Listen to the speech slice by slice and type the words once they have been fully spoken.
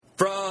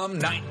from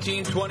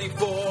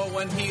 1924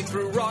 when he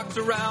threw rocks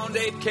around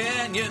Ape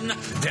Canyon.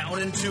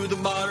 Down into the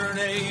modern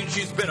age,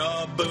 he's been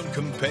a boon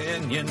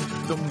companion.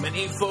 Though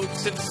many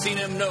folks have seen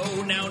him, no,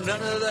 now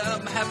none of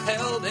them have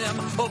held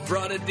him or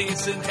brought a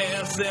decent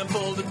hair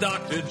sample to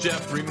Dr.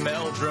 Jeffrey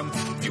Meldrum.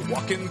 If you're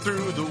walking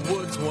through the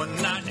woods one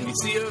night and you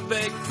see a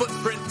vague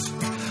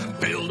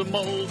footprint, build a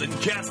mold and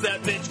cast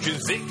that bitch,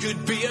 'cause it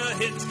could be a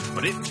hit.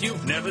 But if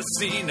you've never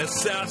seen a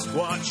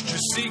Sasquatch,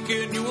 just seek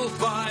and you will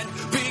find,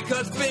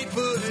 because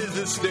Bigfoot is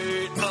a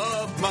state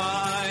of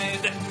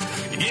mind.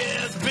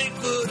 Yes,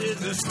 Bigfoot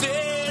is a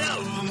state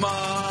of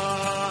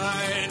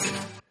mind.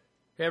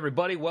 Hey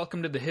everybody,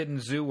 welcome to the Hidden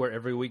Zoo, where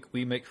every week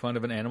we make fun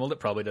of an animal that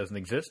probably doesn't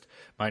exist.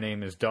 My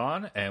name is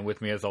Don, and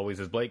with me as always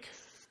is Blake.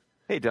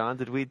 Hey Don,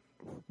 did we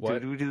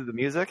do the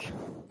music?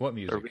 What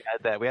music? Or we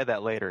had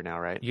that later now,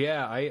 right?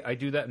 Yeah, I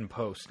do that in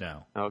post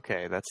now.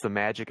 Okay, that's the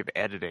magic of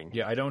editing.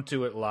 Yeah, I don't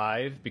do it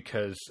live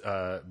because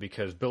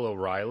Bill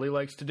O'Reilly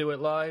likes to do it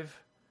live.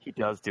 He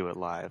does do it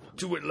live.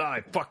 Do it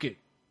live, fuck it.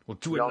 We'll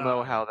do it live. We all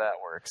know how that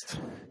works.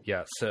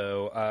 Yeah,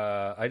 so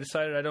I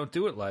decided I don't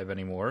do it live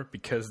anymore,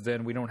 because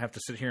then we don't have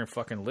to sit here and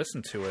fucking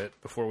listen to it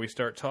before we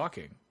start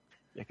talking.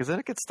 Yeah, because then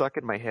it gets stuck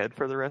in my head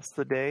for the rest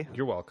of the day.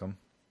 You're welcome.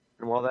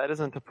 And while that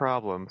isn't a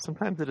problem,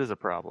 sometimes it is a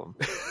problem.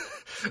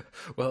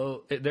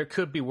 Well, there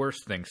could be worse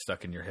things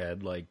stuck in your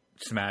head, like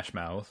Smash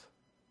Mouth.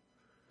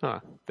 Huh.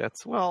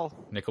 That's,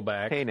 well...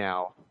 Nickelback. Hey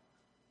now.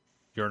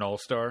 You're an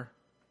all-star?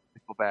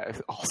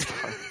 Nickelback.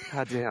 All-star.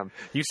 God damn.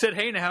 You said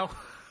hey now.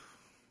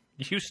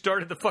 You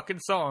started the fucking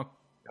song.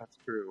 That's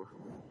true.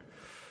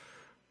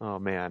 Oh,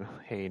 man.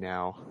 Hey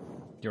now.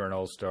 You're an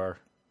all-star.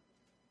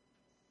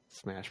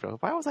 Smash Bros.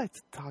 Why was I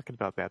talking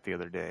about that the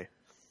other day?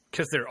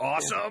 Because they're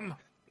awesome.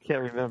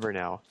 Can't remember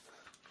now.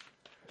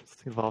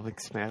 It's involving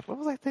Smash. What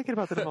was I thinking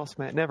about that involved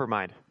Smash? Never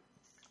mind.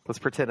 Let's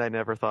pretend I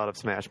never thought of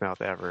Smash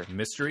Mouth ever.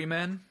 Mystery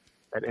Men?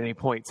 At any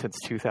point since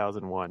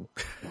 2001.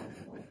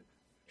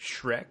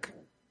 Shrek?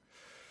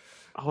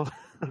 Oh,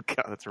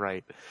 God, that's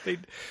right.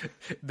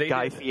 They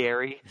Guy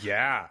Fieri.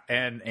 Yeah,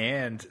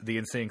 and the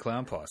Insane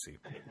Clown Posse.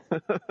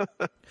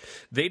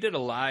 They did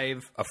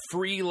a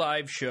free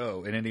live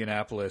show in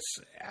Indianapolis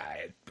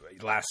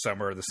last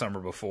summer or the summer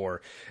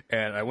before,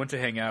 and I went to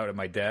hang out at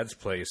my dad's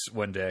place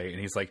one day, and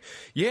he's like,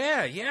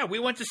 yeah, we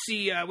went to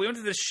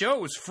this show,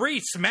 it was free,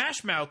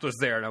 Smash Mouth was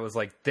there, and I was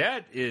like,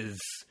 that is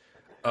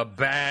a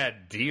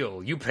bad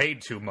deal, you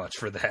paid too much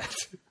for that.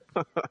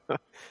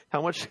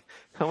 How much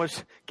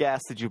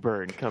gas did you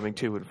burn coming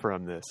to and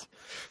from this?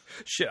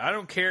 Shit, I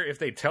don't care if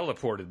they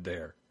teleported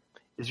there.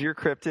 Is your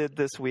cryptid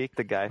this week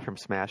the guy from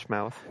Smash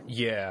Mouth?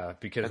 Yeah,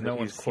 because no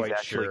one's quite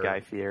sure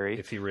Guy Fieri,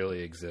 if he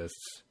really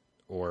exists.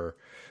 Or,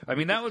 I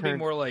mean, that would be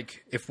more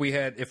like if we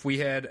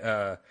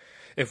were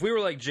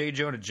like J.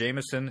 Jonah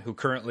Jameson, who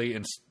currently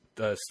in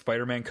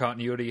Spider-Man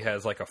continuity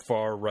has like a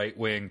far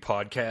right-wing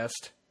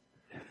podcast.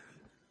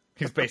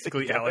 He's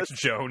basically Alex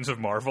Jones of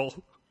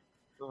Marvel.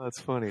 Oh,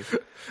 that's funny.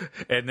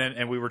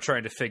 And we were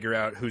trying to figure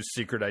out whose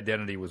secret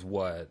identity was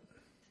what.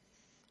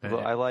 Well,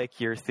 I like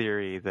your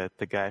theory that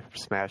the guy from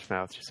Smash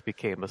Mouth just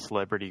became a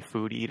celebrity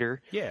food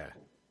eater. Yeah.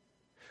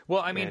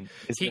 Well, I mean,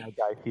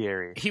 Guy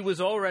Fieri. He was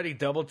already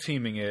double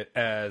teaming it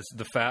as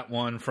the fat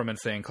one from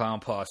Insane Clown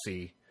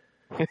Posse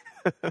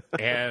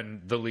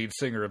and the lead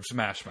singer of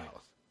Smash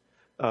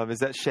Mouth. Is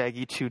that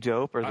Shaggy 2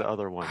 Dope or the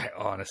other one? I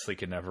honestly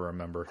can never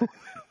remember.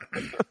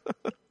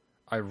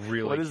 I really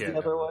can't. What is can't the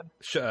other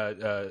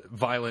one?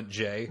 Violent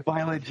J.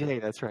 Violent J,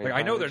 that's right. Like,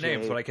 I know their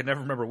names, but I can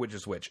never remember which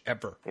is which,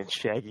 ever. And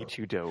Shaggy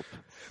 2 Dope.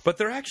 But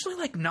they're actually,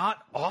 like, not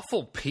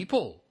awful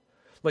people.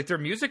 Like, their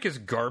music is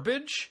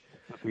garbage.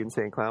 The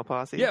Insane Clown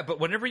Posse? Yeah, but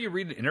whenever you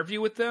read an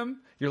interview with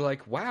them, you're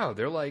like, wow,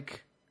 they're,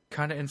 like,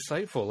 kind of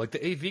insightful. Like,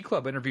 the AV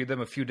Club interviewed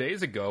them a few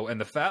days ago, and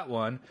the fat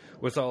one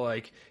was all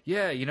like,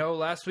 yeah,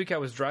 last week I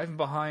was driving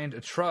behind a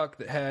truck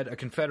that had a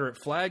Confederate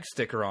flag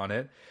sticker on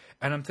it,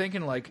 and I'm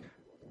thinking, like,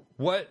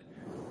 what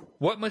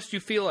must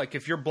you feel like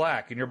if you're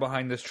black and you're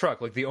behind this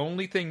truck? Like, the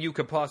only thing you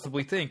could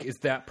possibly think is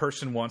that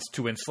person wants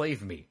to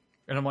enslave me.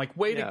 And I'm like,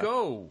 way to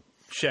go,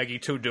 Shaggy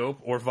 2 Dope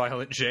or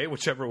Violent J,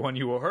 whichever one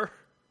you are.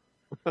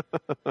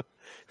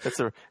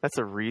 That's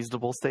a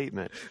reasonable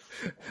statement.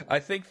 I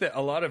think that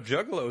a lot of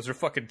juggalos are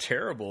fucking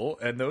terrible,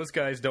 and those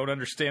guys don't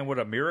understand what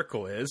a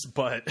miracle is,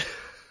 but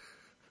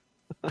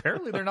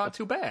apparently they're not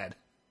too bad.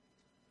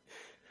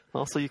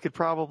 Also, you could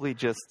probably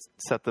just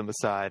set them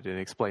aside and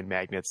explain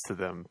magnets to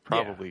them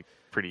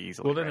pretty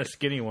easily. Well, then a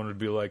skinny one would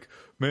be like,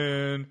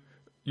 man,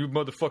 you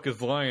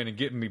motherfuckers lying and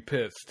getting me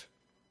pissed.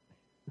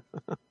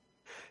 And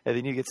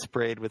then you get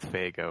sprayed with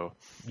Faygo.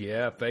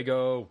 Yeah,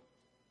 Faygo.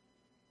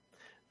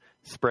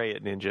 Spray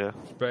it, Ninja.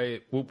 Spray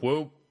it. Whoop,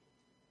 whoop.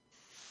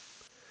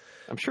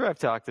 I'm sure I've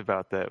talked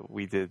about that.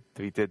 We did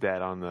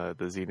that on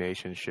the Z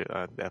Nation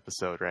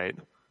episode, right?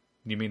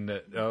 You mean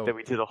that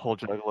we did a whole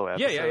Juggalo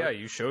episode? Yeah.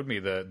 You showed me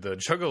the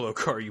Juggalo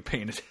car you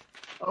painted.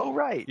 Oh,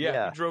 right.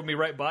 Yeah. You drove me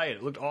right by it.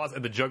 It looked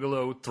awesome. The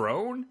Juggalo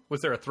throne?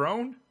 Was there a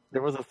throne?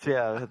 There was we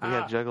had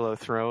Juggalo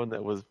throne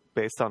that was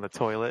based on a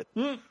toilet.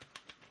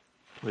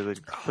 With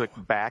a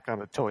back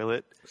on a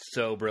toilet.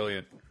 So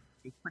brilliant.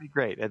 It's pretty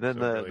great. And then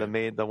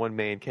the one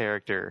main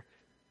character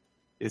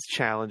is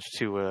challenged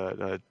to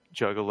a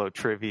Juggalo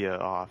trivia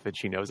off, and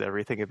she knows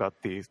everything about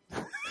the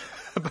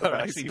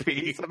About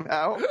ICP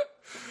somehow,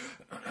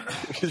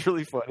 which is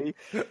really funny.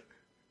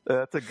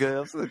 That's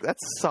a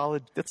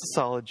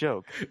solid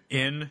joke.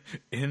 In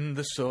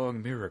the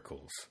song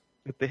Miracles.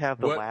 If they have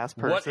the last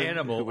person what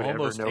animal who would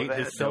almost ever know ate that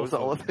his cell knows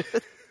all phone? of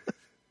it.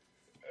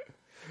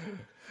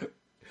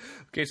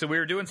 Okay, so we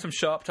were doing some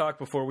shop talk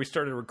before we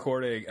started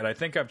recording, and I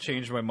think I've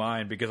changed my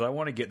mind because I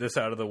want to get this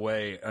out of the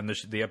way on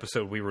the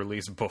episode we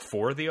released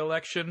before the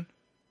election.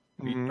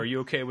 Mm-hmm. Are you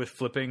okay with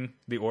flipping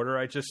the order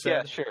I just said?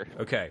 Yeah, sure.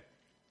 Okay.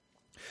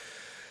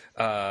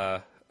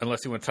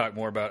 Unless you want to talk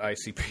more about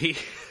ICP.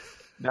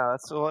 No,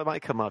 it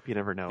might come up. You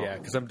never know. Yeah,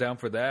 because I'm down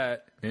for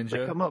that, Ninja.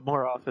 They come up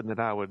more often than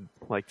I would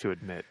like to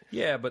admit.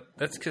 Yeah, but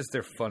that's because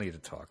they're funny to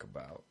talk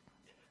about.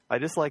 I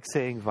just like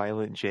saying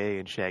Violent J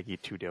and Shaggy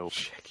 2 Dope.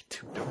 Shaggy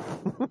 2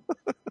 Dope.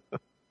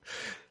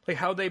 Like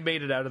how they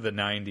made it out of the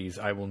 90s,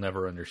 I will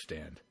never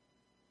understand.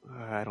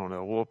 I don't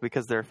know. Well,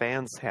 because their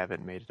fans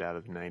haven't made it out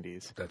of the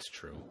 90s. That's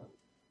true.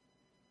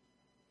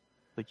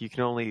 Like, you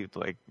can only,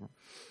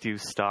 do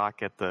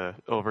stock at the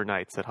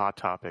overnights at Hot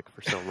Topic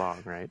for so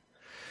long, right?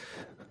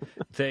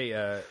 They,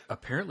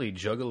 apparently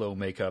Juggalo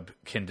makeup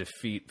can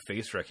defeat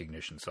face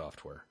recognition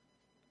software.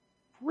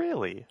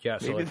 Really? Yeah,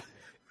 so Maybe...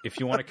 if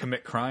you want to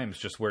commit crimes,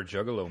 just wear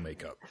Juggalo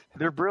makeup.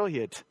 They're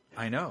brilliant.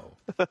 I know.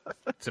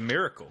 It's a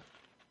miracle.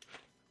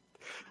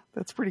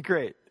 That's pretty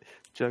great.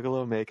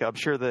 Juggalo makeup. I'm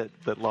sure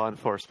that law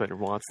enforcement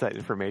wants that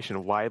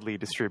information widely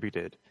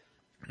distributed.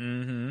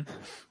 Mm-hmm.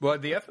 Well,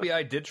 the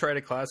FBI did try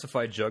to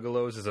classify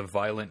Juggalos as a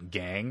violent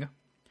gang,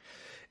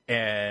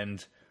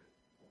 and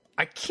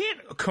I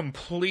can't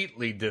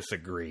completely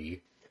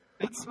disagree.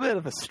 It's a bit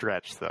of a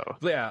stretch, though.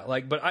 Yeah,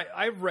 but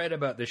I've read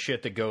about the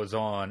shit that goes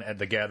on at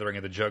the gathering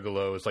of the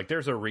Juggalos. Like,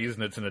 there's a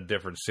reason it's in a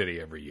different city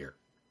every year.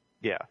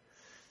 Yeah,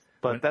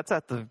 but that's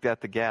at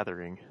the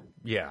gathering.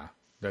 Yeah,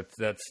 that's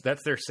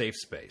their safe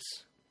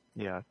space.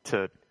 Yeah,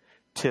 to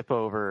tip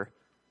over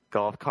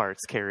golf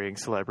carts carrying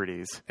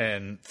celebrities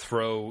and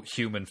throw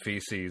human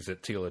feces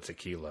at Tila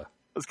Tequila. I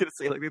was gonna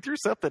say, they threw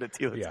something at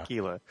Tila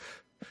Tequila.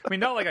 I mean,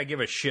 not like I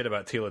give a shit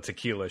about Tila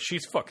Tequila.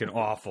 She's fucking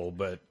awful,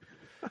 but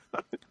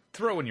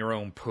throwing your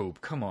own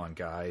poop. Come on,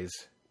 guys.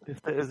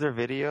 Is there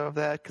video of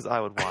that? Because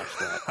I would watch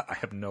that. I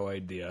have no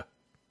idea.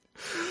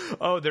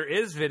 Oh, there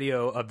is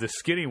video of the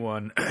skinny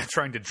one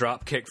trying to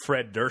drop kick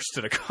Fred Durst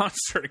at a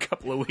concert a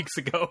couple of weeks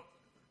ago.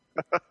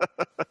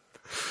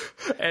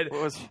 And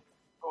what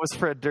was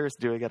Fred Durst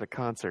doing at a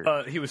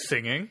concert? He was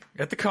singing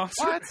at the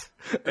concert. What?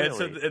 Really? And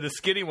so the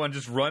skinny one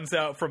just runs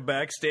out from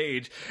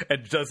backstage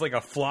and does like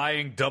a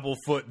flying double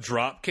foot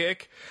drop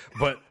kick,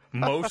 but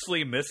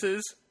mostly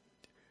misses.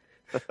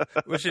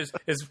 Which is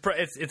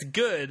it's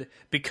good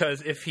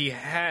because if he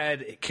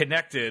had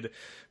connected,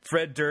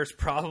 Fred Durst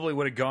probably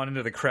would have gone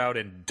into the crowd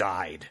and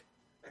died.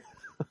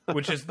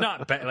 Which is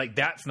not bad. Like,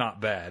 that's not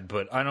bad,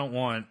 but I don't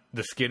want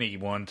the skinny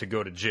one to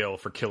go to jail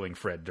for killing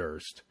Fred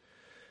Durst.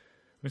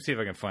 Let me see if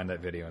I can find that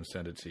video and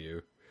send it to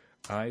you.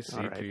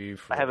 ICP. Right.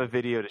 I have a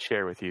video to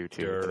share with you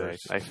too. That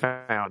I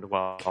found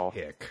while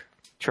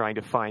trying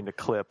to find the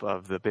clip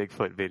of the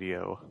Bigfoot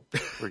video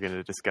we're going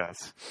to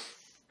discuss.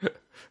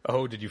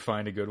 Oh, did you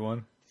find a good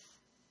one?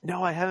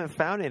 No, I haven't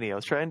found any. I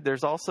was trying.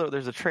 There's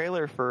a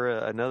trailer for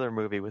another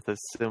movie with a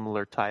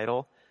similar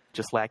title,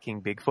 just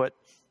lacking Bigfoot.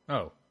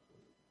 Oh,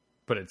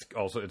 but it's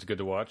good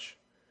to watch.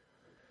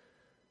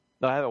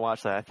 No, I haven't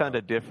watched that. I found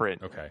a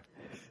different. Okay.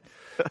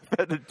 I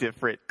found a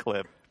different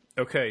clip.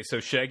 Okay,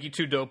 so Shaggy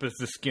 2 Dope is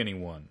the skinny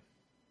one.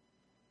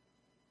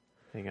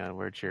 Hang on,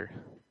 where's your...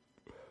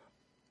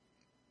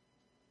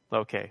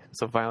 Okay,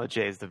 so Violent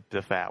J is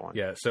the fat one.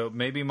 Yeah, so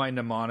maybe my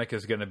mnemonic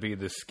is going to be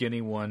the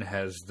skinny one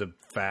has the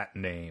fat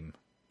name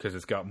because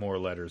it's got more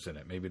letters in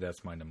it. Maybe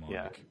that's my mnemonic.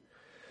 Yeah.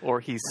 Or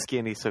he's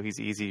skinny, so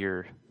he's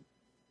easier.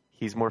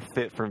 He's more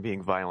fit from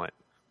being violent.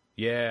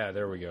 Yeah,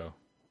 there we go.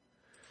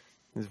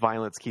 His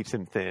violence keeps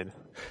him thin.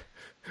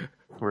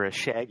 Whereas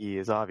Shaggy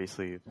is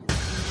obviously...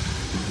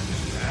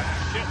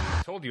 Shit,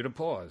 I told you to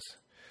pause.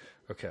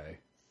 Okay.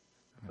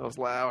 That was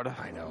loud.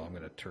 I know. I'm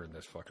going to turn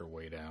this fucker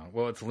way down.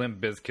 Well, it's Limp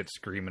Bizkit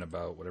screaming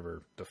about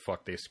whatever the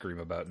fuck they scream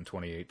about in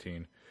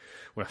 2018.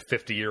 When a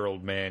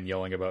 50-year-old man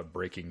yelling about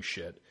breaking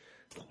shit.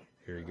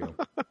 Here you go.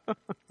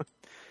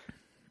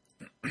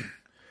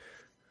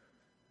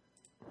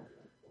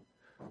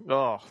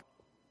 Oh.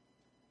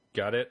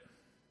 Got it?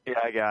 Yeah,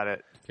 I got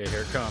it. Okay,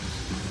 here it comes.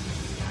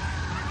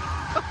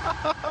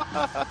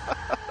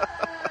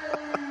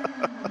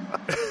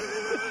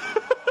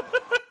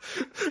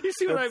 You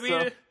see what I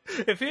mean?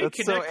 If he had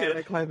connected, so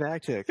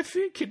anticlimactic. If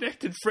he had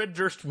connected, Fred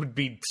Durst would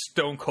be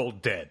stone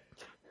cold dead.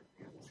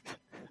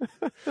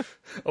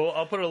 Well,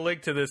 I'll put a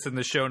link to this in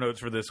the show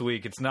notes for this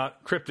week. It's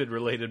not cryptid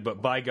related,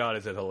 but by God,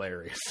 is it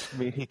hilarious? I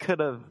mean, he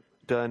could have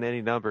done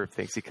any number of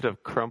things. He could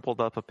have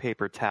crumpled up a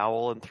paper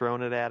towel and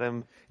thrown it at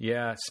him.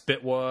 Yeah,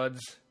 spit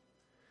wads.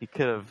 He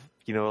could have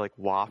like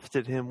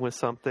wafted him with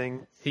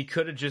something. He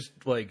could have just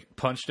like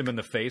punched him in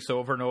the face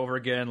over and over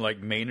again, like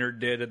Maynard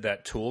did at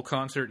that Tool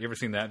concert. You ever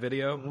seen that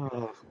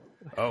video?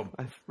 Oh,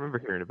 I remember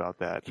hearing about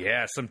that.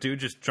 Yeah, drunk dude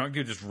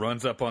just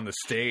runs up on the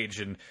stage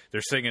and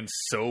they're singing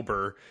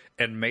Sober,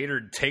 and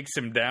Maynard takes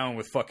him down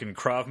with fucking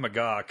Krav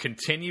Maga,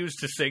 continues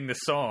to sing the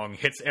song,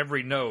 hits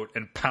every note,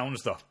 and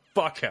pounds the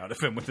fuck out of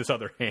him with his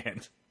other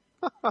hand.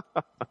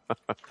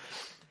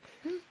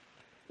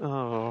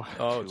 Oh,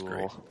 it's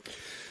great.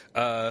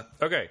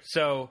 Okay,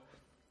 so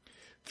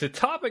the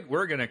topic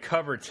we're going to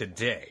cover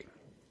today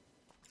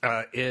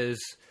is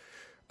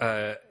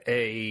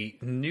a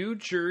New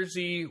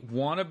Jersey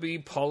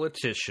wannabe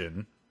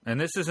politician, and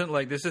this isn't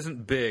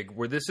Bigfoot's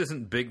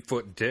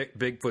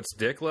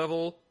dick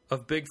level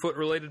of Bigfoot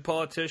related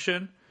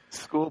politician.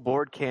 School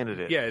board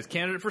candidate. Yeah, his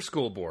candidate for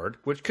school board,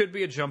 which could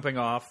be a jumping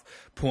off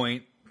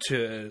point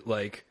to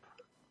like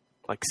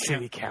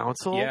city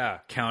council. Yeah,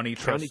 county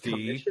trustee,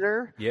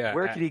 commissioner. Yeah,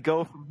 where could he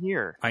go from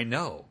here? I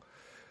know.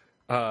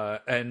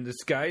 And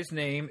this guy's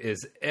name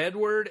is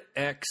Edward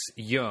X.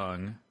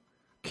 Young,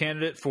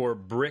 candidate for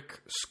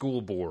Brick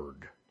School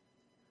Board.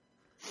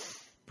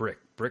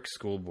 Brick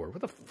School Board.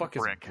 What the fuck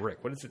is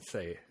Brick? What does it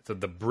say? It's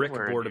the Brick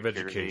Board of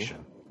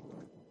Education.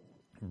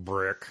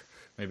 Brick.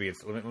 Maybe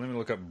it's. Let me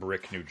look up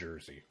Brick, New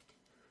Jersey.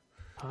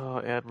 Oh,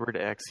 Edward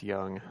X.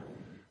 Young.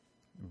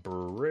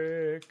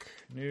 Brick,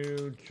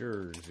 New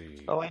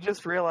Jersey. Oh, I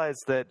just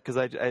realized that because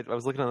I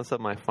was looking on this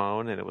on my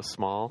phone and it was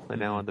small, and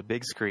now on the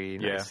big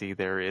screen I see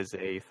there is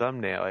a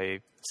thumbnail, a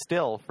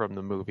still from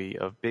the movie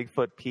of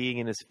Bigfoot peeing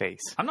in his face.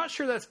 I'm not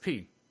sure that's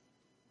pee.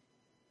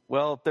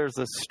 Well, there's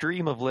a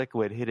stream of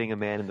liquid hitting a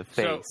man in the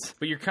face.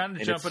 But you're kind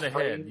of jumping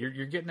ahead.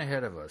 You're getting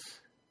ahead of us.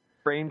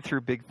 Framed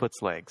through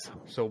Bigfoot's legs.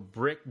 So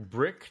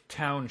Brick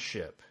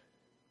Township,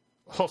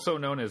 also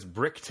known as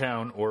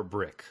Bricktown or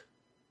Brick.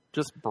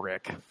 Just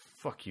Brick.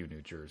 Fuck you,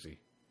 New Jersey.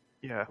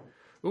 Yeah.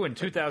 Ooh, in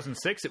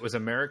 2006, it was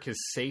America's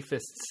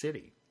safest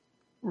city.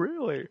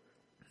 Really?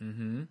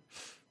 Mm-hmm.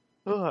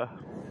 Ugh.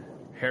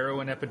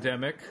 Heroin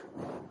epidemic,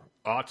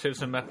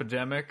 autism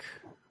epidemic.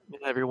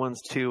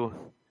 Everyone's too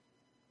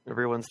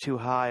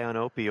high on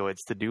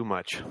opioids to do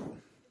much.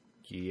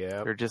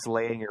 Yeah. They're just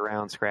laying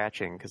around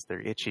scratching because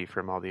they're itchy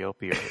from all the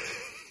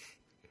opioids.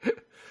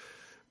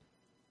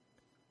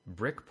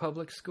 Brick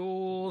Public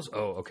Schools.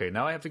 Oh, okay.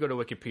 Now I have to go to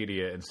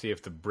Wikipedia and see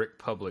if the Brick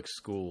Public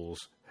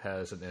Schools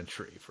has an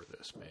entry for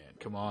this, man.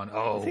 Come on.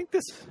 Oh, I think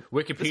this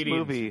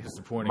movie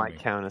might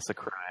count as a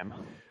crime.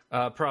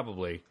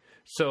 Probably.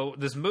 So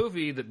this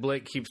movie that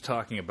Blake keeps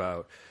talking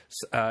about,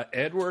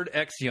 Edward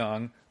X.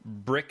 Young,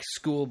 Brick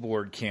School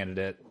Board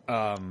candidate,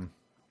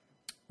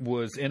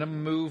 was in a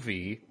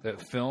movie that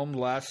filmed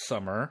last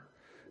summer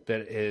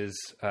that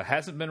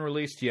hasn't been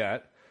released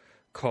yet,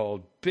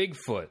 called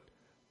Bigfoot.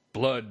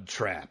 Blood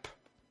Trap.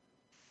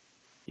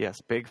 Yes,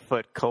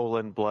 Bigfoot :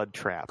 Blood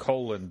Trap.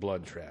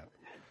 Blood Trap.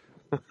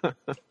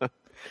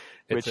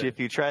 Which, if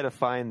you try to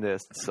find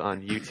this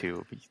on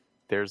YouTube,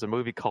 there's a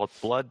movie called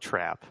Blood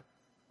Trap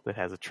that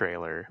has a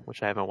trailer,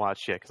 which I haven't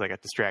watched yet because I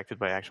got distracted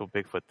by actual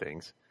Bigfoot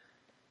things.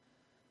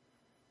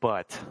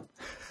 But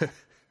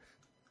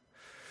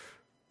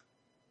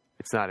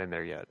it's not in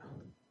there yet.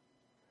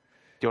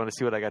 Do you want to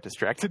see what I got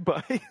distracted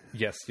by?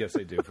 Yes,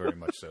 I do, very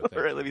much so.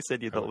 All right, let me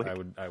send you the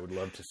link. I would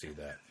love to see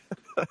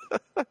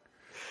that.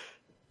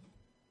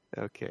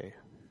 Okay.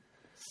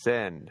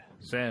 Send.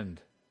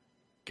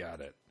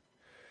 Got it.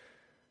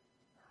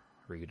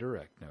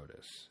 Redirect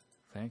notice.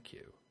 Thank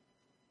you.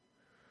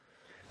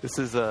 This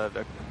is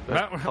a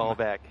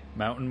callback.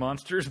 Mountain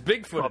Monsters,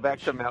 Bigfoot. Callback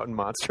to Mountain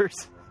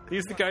Monsters.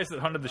 These are the guys that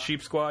hunted the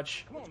sheep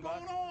squatch. Come on,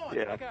 Buck.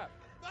 Yeah.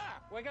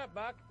 Wake up,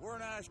 Buck. We're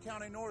in Ashe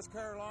County, North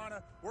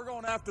Carolina. We're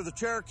going after the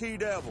Cherokee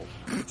Devil.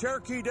 The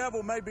Cherokee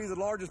Devil may be the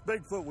largest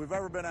Bigfoot we've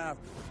ever been after.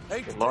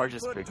 8 to 10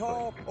 foot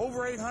tall,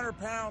 over 800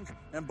 pounds,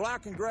 and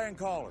black and gray in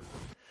color.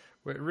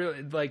 Wait,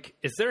 really? Like,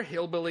 is there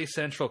hillbilly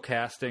central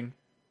casting?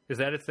 Is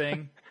that a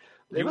thing?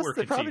 They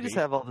probably just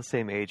have all the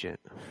same agent.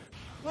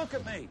 Look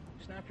at me.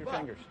 Snap your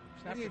fingers.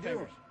 Snap your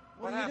fingers.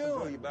 What are you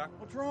doing?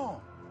 What's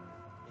wrong?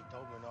 He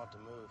told me not to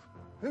move.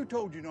 Who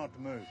told you not to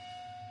move?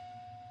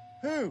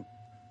 Who?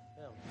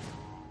 Him.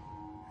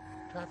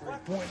 Trapper's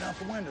pointing out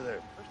the window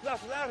there. There's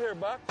nothing out here,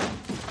 Buck.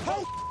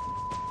 Oh!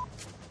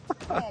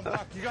 Come on,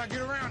 Buck. You got to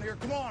get around here.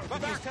 Come on.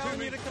 Bucky's telling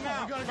you to come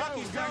out.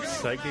 Bucky's telling you.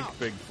 Psychic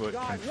Bigfoot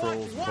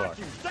controls Buck.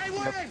 Stay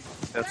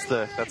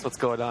with That's what's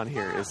going on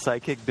here. Is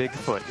Psychic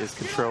Bigfoot is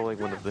controlling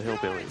one of the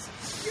hillbillies.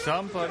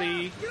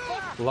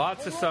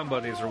 Lots of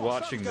somebodies are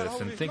watching this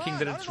and thinking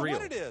that it's real.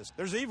 What it is.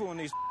 There's evil in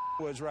these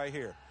woods right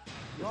here.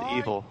 It's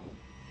evil.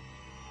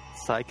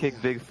 Psychic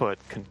Bigfoot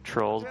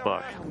controls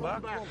Buck. Come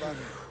on,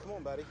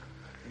 buddy.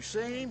 You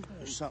see him?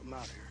 There's something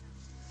out here.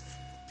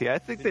 See, I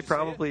think they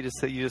probably just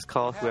say you just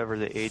call whoever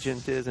the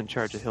agent is in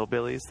charge of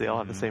hillbillies. They all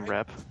have the same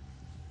rep.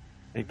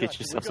 And get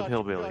yourself some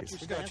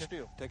hillbillies. We got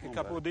you. Take a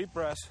couple of deep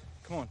breaths.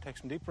 Come on, take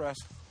some deep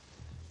breaths.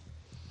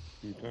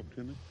 Can you talk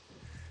to me?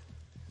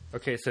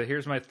 Okay, so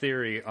here's my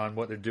theory on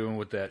what they're doing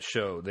with that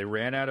show. They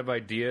ran out of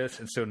ideas,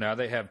 and so now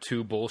they have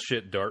 2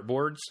 bullshit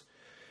dartboards,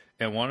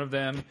 and one of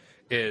them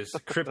is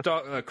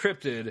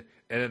cryptid,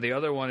 and then the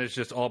other one is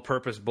just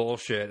all-purpose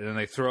bullshit, and then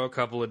they throw a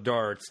couple of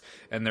darts,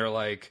 and they're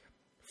like,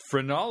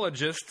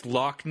 phrenologist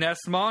Loch Ness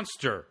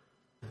Monster.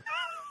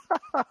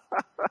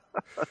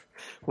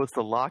 Was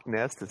the Loch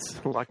Ness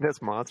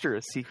Monster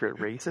a secret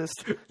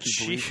racist?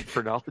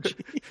 Phrenology?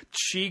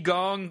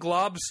 Qigong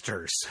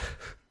Globsters.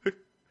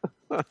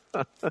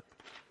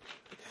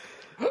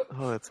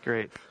 Oh, that's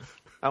great.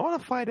 I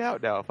want to find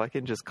out now if I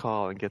can just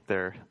call and get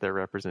their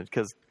represent,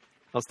 because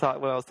when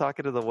I was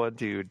talking to the one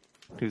dude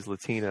who's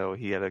Latino,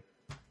 he had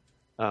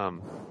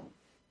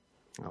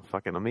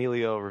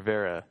Emilio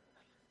Rivera.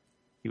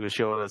 He was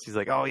showing us. He's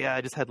like, "Oh yeah, I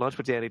just had lunch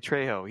with Danny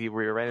Trejo. We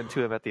ran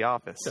into him at the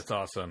office." That's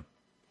awesome.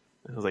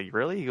 I was like,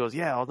 "Really?" He goes,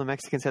 "Yeah, all the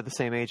Mexicans had the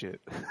same agent."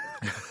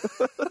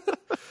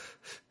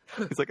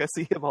 He's like, "I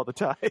see him all the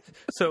time."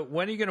 So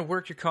when are you going to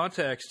work your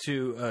contacts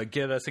to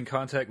get us in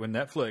contact with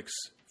Netflix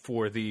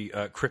for the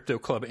Crypto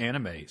Club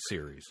anime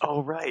series?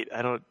 Oh right,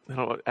 I don't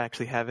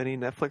actually have any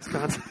Netflix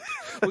content.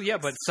 Well, yeah,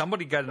 but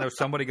somebody got to know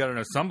somebody. Got to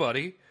know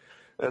somebody.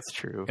 That's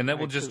true. And then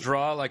we'll just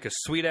draw like a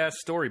sweet ass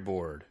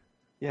storyboard.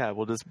 Yeah,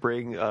 we'll just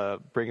bring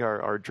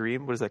our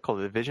dream. What is that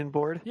called? A vision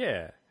board?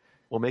 Yeah.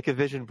 We'll make a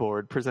vision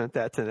board, present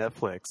that to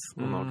Netflix,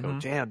 and they'll go,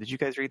 "Damn, did you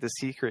guys read The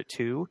Secret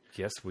too?"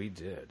 Yes, we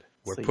did.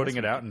 We're putting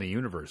it out in the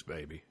universe,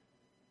 baby.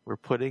 We're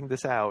putting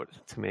this out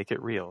to make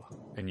it real.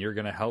 And you're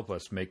going to help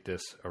us make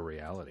this a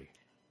reality.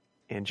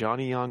 And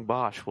Johnny Young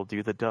Bosch will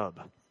do the dub.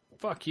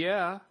 Fuck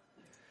yeah.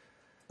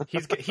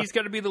 He's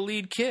got to be the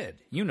lead kid.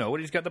 You know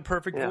it. He's got the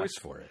perfect voice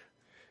for it.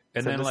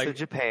 And Send then us to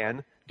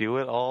Japan, do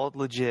it all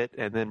legit,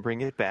 and then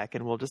bring it back,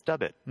 and we'll just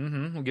dub it.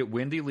 Mm-hmm. We'll get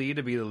Wendy Lee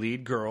to be the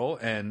lead girl,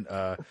 and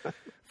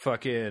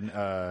fucking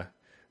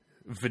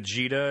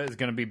Vegeta is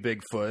going to be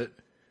Bigfoot.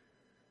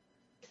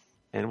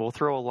 And we'll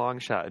throw a long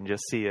shot and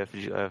just see if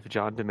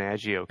John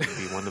DiMaggio can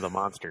be one of the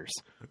monsters.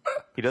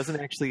 He doesn't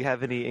actually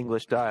have any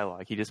English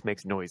dialogue. He just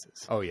makes noises.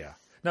 Oh, yeah.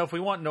 Now, if we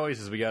want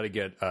noises, we got to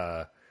get...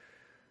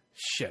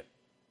 shit.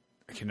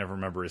 I can never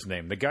remember his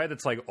name. The guy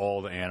that's like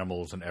all the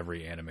animals in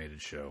every animated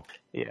show.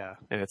 Yeah,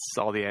 and it's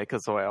all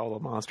the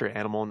monster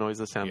animal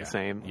noises sound the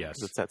same. Yes.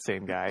 It's that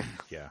same guy.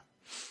 Yeah.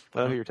 I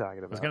know who you're talking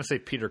about. I was going to say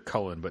Peter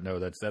Cullen, but no,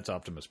 that's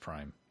Optimus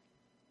Prime.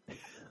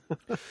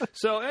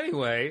 So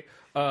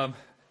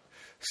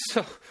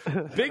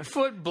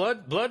Bigfoot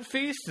blood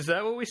feast, is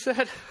that what we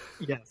said?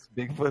 Yes,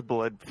 Bigfoot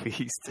blood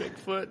feast.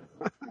 Bigfoot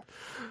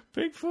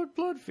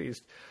blood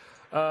feast.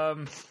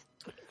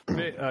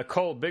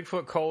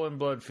 Bigfoot colon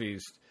blood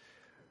feast.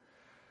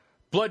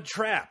 Blood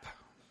trap.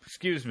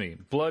 Excuse me.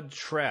 Blood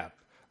trap.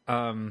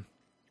 And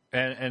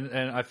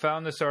I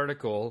found this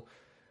article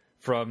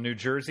from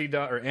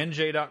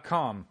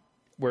NJ.com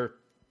where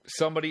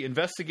somebody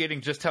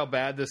investigating just how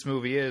bad this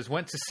movie is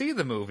went to see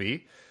the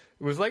movie.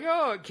 It was like,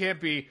 oh, it can't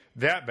be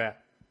that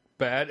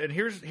bad. And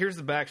here's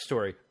the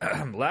backstory.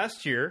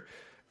 Last year,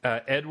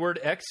 Edward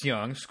X.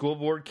 Young, school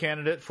board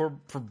candidate for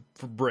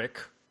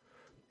Brick,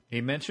 he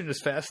mentioned his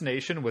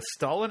fascination with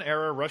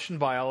Stalin-era Russian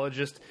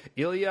biologist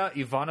Ilya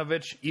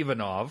Ivanovich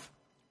Ivanov,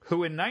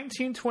 who in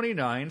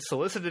 1929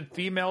 solicited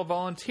female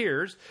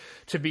volunteers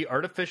to be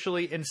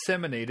artificially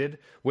inseminated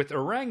with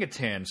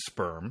orangutan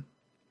sperm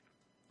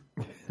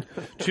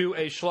to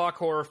a schlock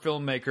horror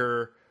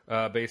filmmaker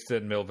based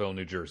in Millville,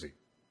 New Jersey.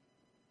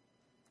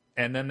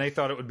 And then they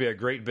thought it would be a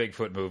great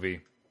Bigfoot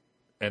movie,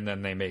 and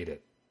then they made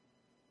it.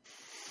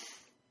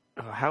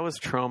 How is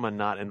Trauma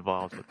not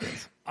involved with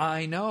this?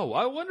 I know.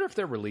 I wonder if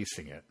they're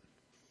releasing it.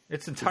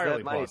 It's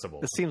entirely possible.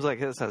 It seems like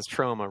this has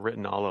Trauma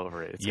written all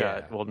over it. It's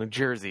got, New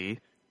Jersey.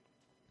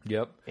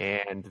 Yep.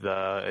 And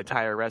the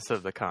entire rest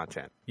of the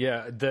content.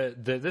 Yeah.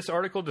 This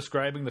article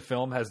describing the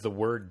film has the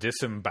word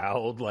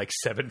disemboweled like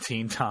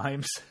 17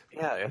 times.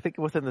 Yeah, I think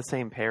within the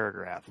same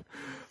paragraph.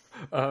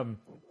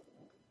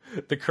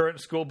 The current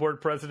school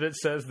board president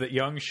says that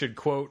Young should,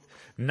 quote,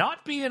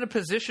 not be in a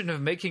position of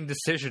making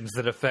decisions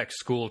that affect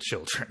school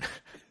children.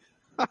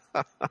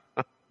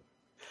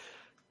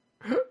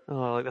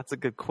 Oh, that's a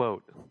good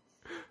quote.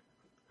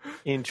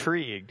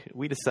 Intrigued,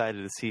 we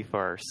decided to see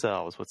for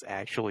ourselves what's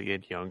actually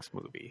in Young's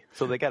movie.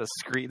 So they got a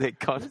screen. They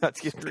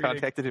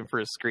contacted him for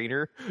a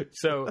screener.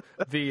 So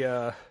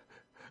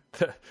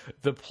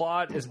the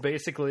plot is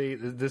basically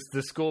this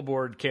school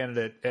board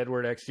candidate,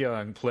 Edward X.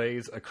 Young,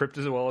 plays a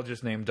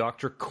cryptozoologist named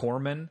Dr.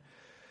 Corman.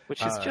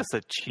 Which is just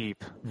a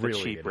cheap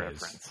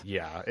reference. Is.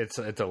 Yeah, it's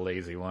a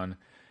lazy one.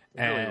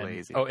 Really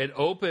lazy. Oh, it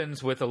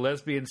opens with a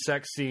lesbian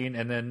sex scene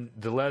and then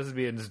the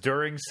lesbians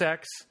during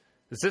sex.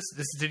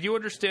 Did you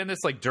understand this?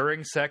 Like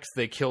during sex,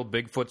 they kill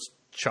Bigfoot's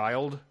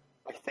child?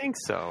 I think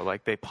so.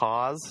 Like they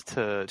pause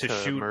to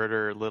shoot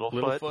murder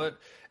Littlefoot.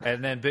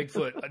 And then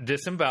Bigfoot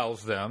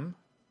disembowels them.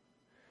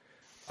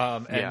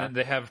 And then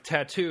they have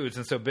tattoos,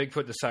 and so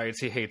Bigfoot decides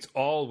he hates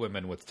all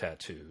women with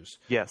tattoos.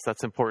 Yes,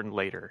 that's important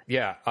later.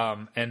 Yeah,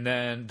 and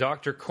then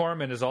Dr.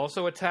 Corman is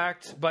also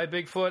attacked by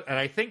Bigfoot, and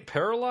I think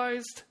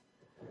paralyzed,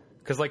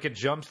 because like it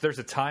jumps, there's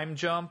a time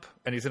jump,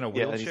 and he's in a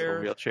wheelchair. Yeah, he's in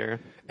a wheelchair.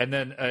 And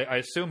then I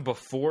assume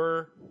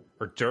before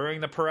or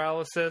during the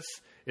paralysis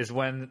is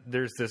when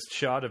there's this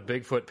shot of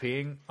Bigfoot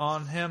peeing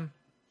on him.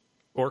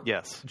 Or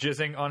yes,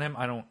 jizzing on him?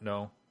 I don't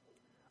know.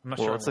 I'm not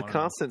well, sure. It's a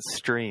constant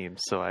stream,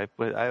 so I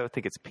would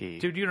think it's pee.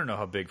 Dude, you don't know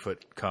how Bigfoot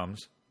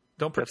comes.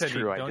 Don't pretend. That's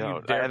true. You, I don't. don't.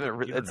 You dare, I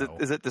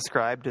haven't. Is it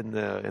described in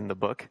the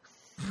book?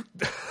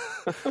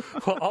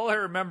 Well, all I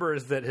remember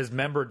is that his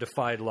member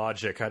defied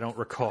logic. I don't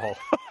recall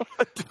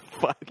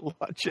defied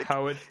logic.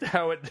 How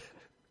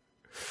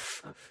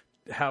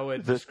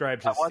it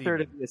described his. I want there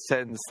to be a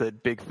sentence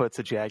that Bigfoot's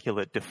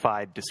ejaculate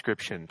defied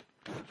description.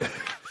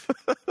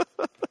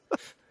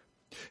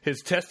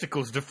 His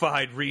testicles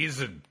defied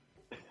reason.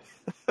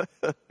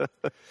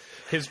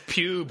 His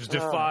pubes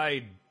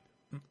defied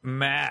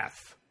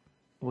math.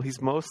 Well,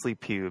 he's mostly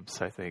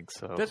pubes, I think.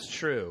 So that's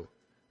true.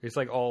 He's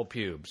like all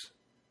pubes.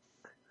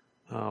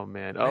 Oh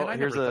man!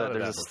 There's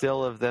a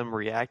still of them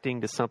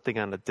reacting to something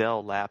on a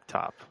Dell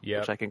laptop,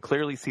 which I can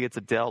clearly see it's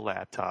a Dell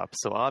laptop.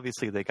 So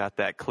obviously they got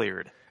that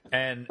cleared.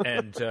 And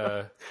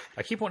I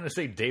keep wanting to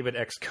say David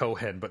X.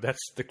 Cohen, but that's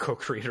the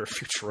co-creator of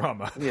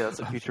Futurama. Yeah, that's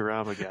a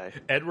Futurama guy.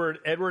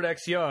 Edward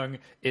X. Young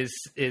is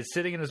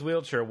sitting in his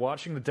wheelchair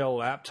watching the Dell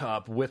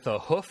laptop with a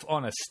hoof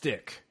on a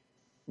stick.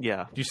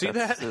 Yeah. Do you see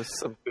that? That's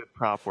some good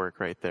prop work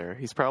right there.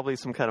 He's probably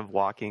some kind of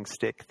walking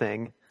stick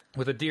thing.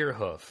 With a deer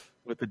hoof.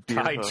 With a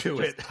deer tied hoof to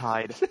it.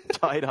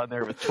 Tied on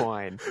there with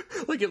twine.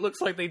 Like, it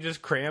looks like they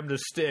just crammed a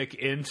stick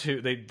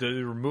into... They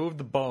removed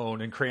the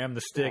bone and crammed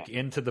the stick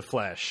into the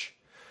flesh.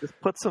 Just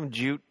put some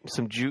jute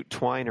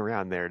twine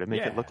around there to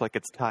make it look like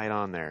it's tied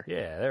on there.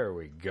 Yeah, there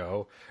we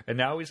go. And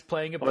now he's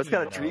playing a piano. It's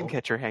got a dream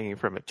catcher hanging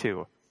from it,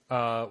 too.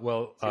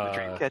 The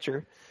dream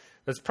catcher?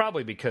 That's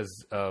probably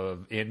because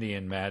of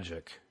Indian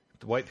magic.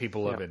 The white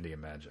people love Indian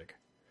magic.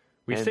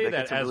 We say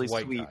that as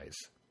white guys.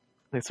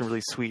 It's a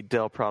really sweet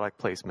Dell product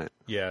placement.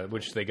 Yeah,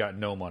 which they got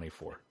no money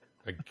for.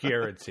 I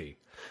guarantee.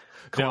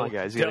 Come on,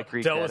 guys, you got to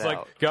greet Dell that was out.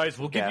 like, guys,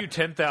 we'll give you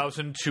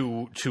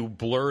 $10,000 to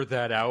blur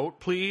that out,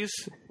 please.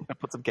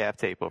 Put some gaff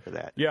tape over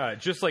that. Yeah,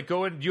 just like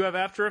go in. Do you have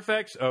After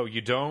Effects? Oh,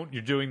 you don't?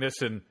 You're doing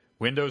this in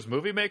Windows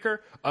Movie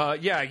Maker?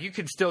 Yeah, you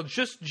can still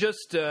just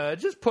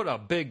put a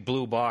big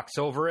blue box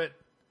over it,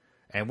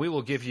 and we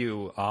will give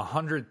you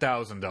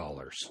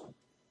 $100,000.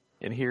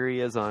 And here he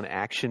is on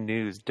Action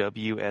News,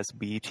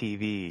 WSB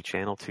TV,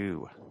 Channel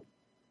 2.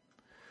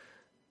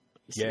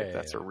 See if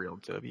that's a real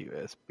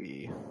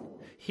WSB.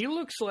 He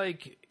looks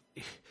like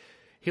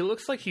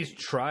he's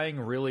trying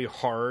really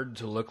hard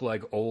to look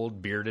like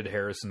old bearded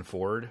Harrison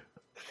Ford.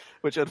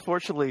 Which,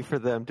 unfortunately for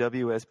them,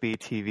 WSB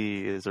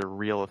TV is a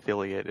real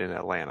affiliate in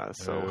Atlanta.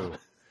 So,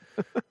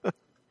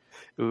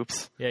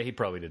 oops. Yeah, he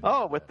probably did.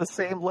 Oh, with the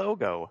same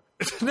logo.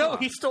 No,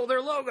 he stole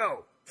their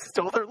logo.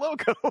 Stole their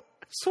logo.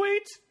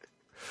 Sweet.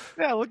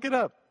 Yeah, look it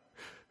up.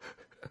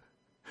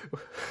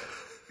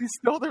 He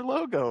stole their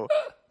logo.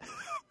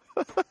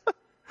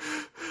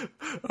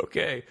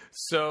 Okay,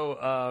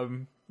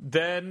 so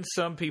then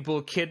some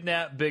people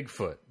kidnap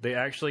Bigfoot. They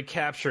actually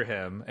capture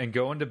him and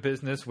go into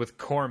business with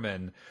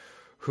Corman,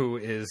 who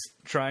is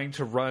trying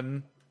to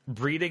run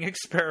breeding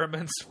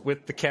experiments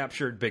with the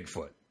captured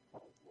Bigfoot.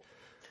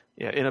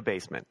 Yeah, in a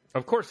basement.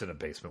 Of course in a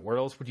basement. Where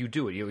else would you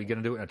do it? Are you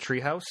going to do it in a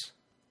treehouse?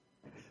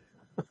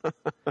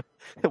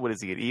 What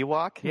is he, an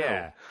Ewok? Yeah.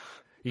 No.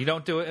 You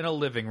don't do it in a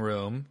living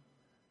room.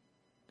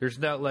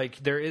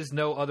 There is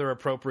no other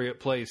appropriate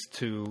place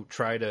to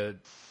try to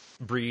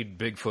breed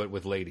Bigfoot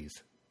with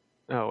ladies.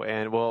 Oh,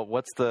 and well,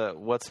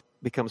 what's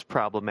becomes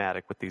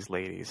problematic with these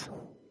ladies?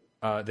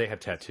 They have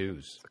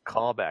tattoos. It's a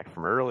callback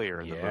from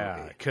earlier in the movie.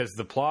 Yeah, because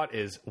the plot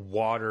is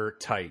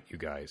watertight, you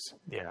guys.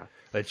 Yeah.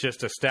 It's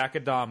just a stack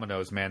of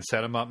dominoes, man.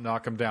 Set them up,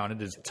 knock them down.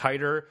 It is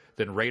tighter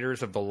than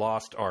Raiders of the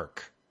Lost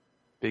Ark.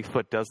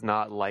 Bigfoot does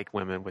not like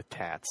women with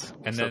tats.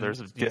 And so there's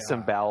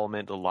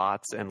disembowelment,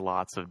 lots and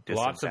lots of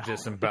disembowelment. Lots of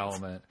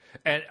disembowelment.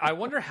 And I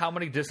wonder how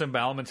many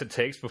disembowelments it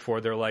takes before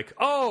they're like,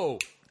 oh,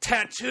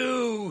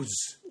 tattoos!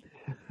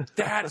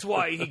 That's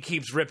why he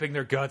keeps ripping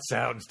their guts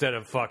out instead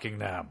of fucking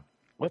them.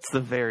 What's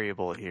the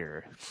variable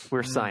here?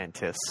 We're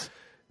scientists.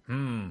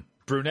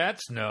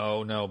 Brunettes?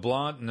 No.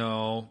 Blonde?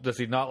 No. Does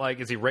he not like...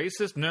 Is he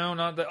racist? No,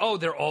 not that. Oh,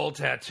 they're all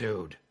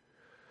tattooed.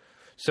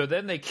 So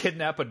then they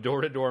kidnap a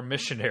door-to-door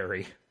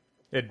missionary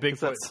at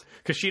Bigfoot.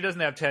 Because she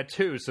doesn't have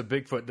tattoos, so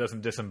Bigfoot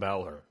doesn't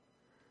disembowel her.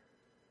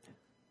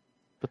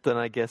 But then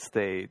I guess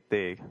they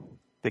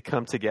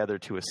come together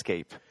to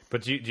escape.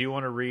 But do you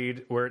want to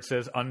read where it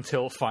says,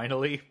 until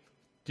finally?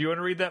 Do you want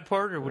to read that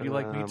part, or would you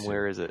like me to?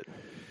 Where is it?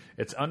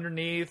 It's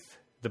underneath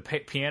the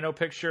piano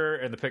picture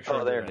and the picture.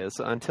 Oh, there it is.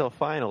 Until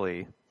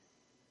finally,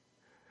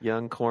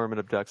 young Corman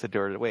abducts a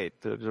door.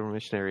 Wait, the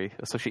missionary.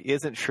 So she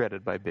isn't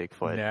shredded by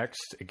Bigfoot.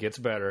 Next, it gets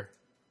better.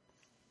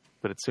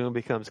 But it soon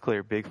becomes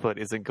clear Bigfoot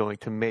isn't going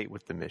to mate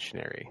with the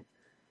missionary,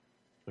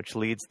 which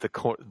leads the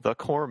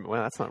Corman.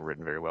 Well, that's not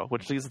written very well.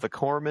 Which leads the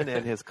Corman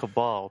and his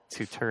cabal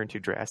to turn to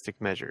drastic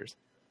measures.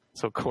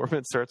 So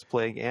Corman starts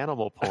playing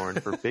animal porn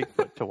for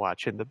Bigfoot to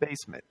watch in the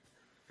basement.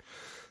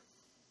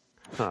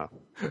 Huh.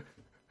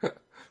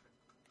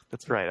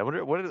 That's right. I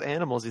wonder what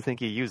animals do you think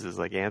he uses?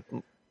 Like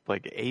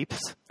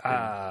apes,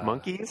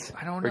 monkeys?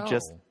 I don't know. Or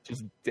just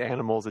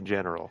animals in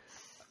general.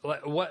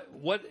 What?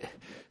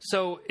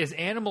 So is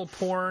animal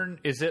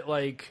porn? Is it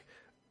like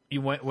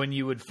when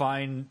you would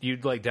find,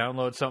 you'd like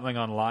download something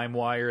on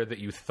LimeWire that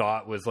you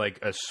thought was like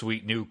a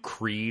sweet new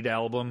Creed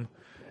album,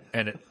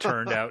 and it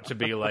turned out to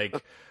be like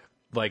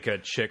a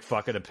chick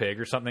fucking a pig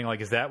or something.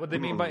 Like, is that what they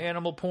mean by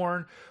animal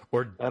porn?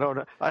 Or I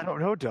don't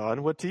know,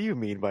 Don. What do you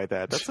mean by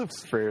that? That's a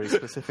very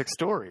specific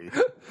story.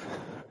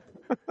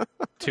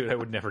 Dude, I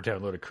would never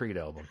download a Creed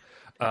album.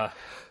 That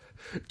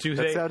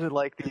sounded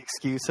like the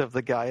excuse of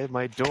the guy in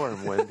my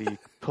dorm when the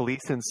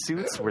police in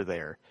suits were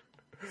there.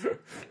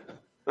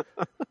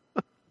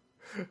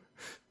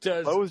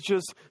 I was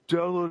just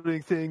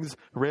downloading things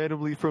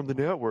randomly from the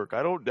network.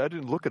 I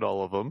didn't look at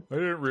all of them. I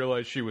didn't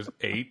realize she was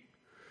 8.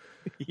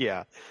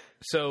 Yeah.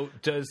 So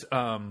does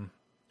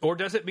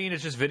it mean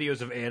it's just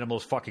videos of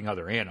animals fucking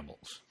other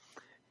animals?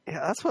 Yeah,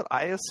 that's what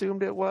I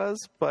assumed it was,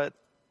 but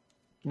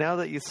now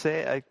that you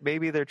say,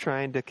 maybe they're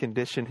trying to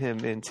condition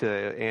him into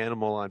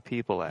animal on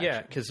people action.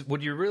 Yeah, because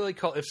would you really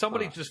call... If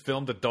somebody just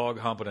filmed a dog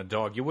humping a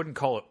dog, you wouldn't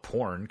call it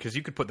porn, because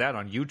you could put that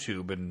on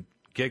YouTube and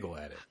giggle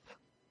at it.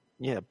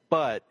 Yeah,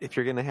 but if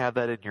you're going to have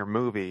that in your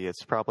movie,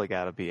 it's probably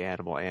got to be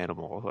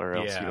animal, or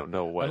else you don't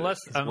know what.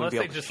 Unless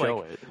they just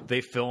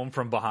they film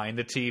from behind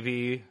the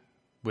TV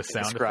with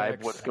sound describe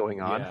effects. What's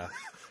going on. Yeah.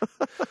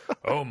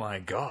 Oh my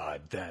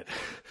God, that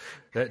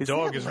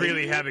dog is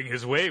really having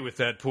his way with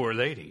that poor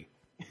lady.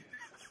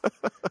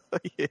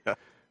 Yeah.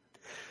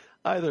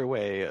 Either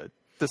way,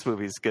 this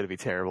movie's going to be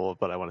terrible,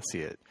 but I want to see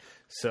it.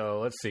 So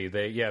let's see.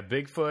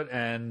 Bigfoot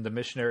and the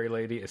missionary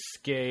lady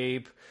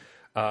escape.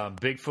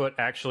 Bigfoot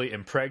actually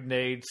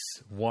impregnates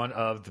one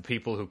of the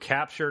people who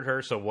captured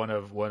her, so one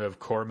of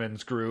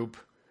Corman's group.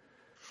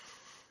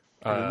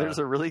 There's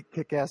a really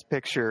kick-ass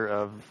picture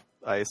of,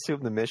 I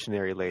assume, the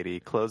missionary lady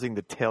closing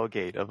the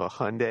tailgate of a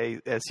Hyundai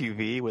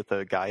SUV with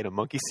a guy in a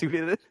monkey suit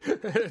in it.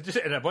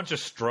 And a bunch of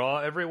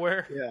straw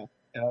everywhere. Yeah.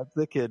 And I'm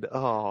thinking,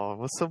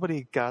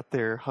 somebody got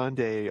their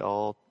Hyundai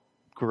all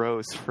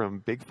gross from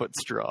Bigfoot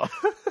straw.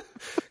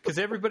 Because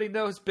everybody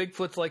knows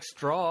Bigfoot's like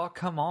straw.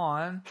 Come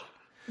on.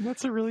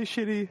 That's a really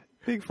shitty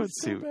Bigfoot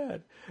suit. So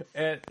bad.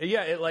 And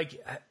yeah,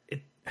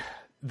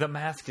 the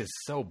mask is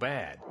so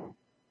bad.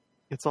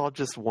 It's all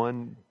just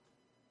one.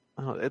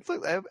 It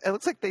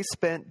looks like they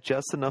spent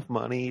just enough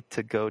money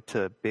to go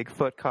to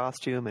Bigfoot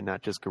costume and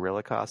not just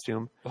gorilla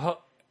costume.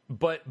 Well,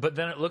 but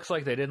then it looks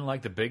like they didn't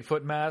like the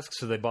Bigfoot mask,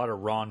 so they bought a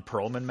Ron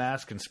Perlman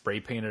mask and spray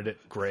painted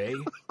it gray.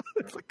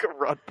 It's like a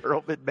Ron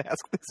Perlman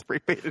mask that's spray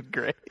painted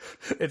gray.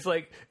 It's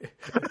like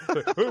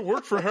it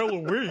worked for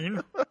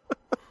Halloween.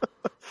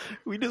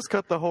 We just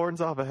cut the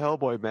horns off a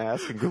Hellboy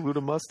mask and glued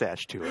a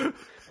mustache to it.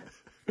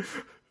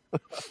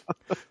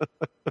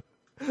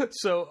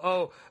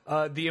 So,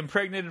 the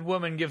impregnated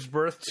woman gives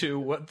birth to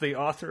what the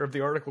author of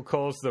the article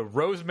calls the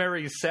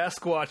Rosemary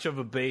Sasquatch of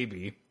a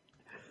baby.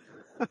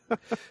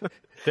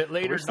 That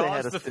later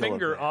gnaws the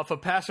finger off a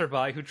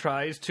passerby who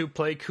tries to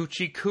play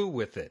coochie coo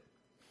with it.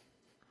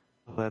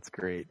 Oh, that's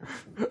great.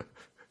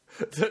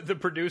 The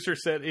producer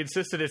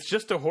insisted it's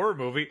just a horror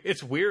movie.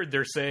 It's weird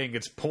they're saying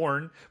it's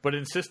porn, but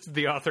insisted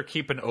the author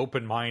keep an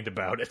open mind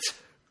about it.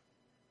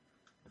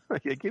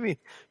 Yeah, give me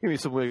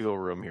some wiggle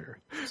room here.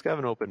 Just have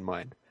an open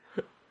mind.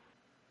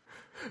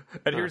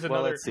 And here's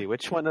another. Well, let's see.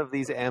 Which one of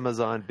these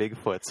Amazon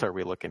Bigfoots are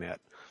we looking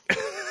at?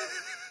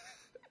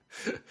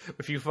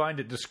 If you find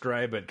it,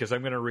 describe it, because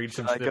I'm going to read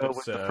some snippets. I go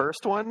with the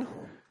first one?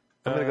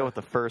 I'm going to go with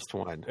the first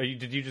one.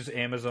 Did you just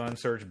Amazon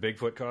search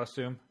Bigfoot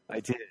costume? I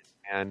did.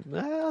 And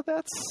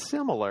that's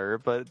similar,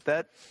 but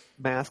that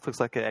mask looks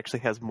like it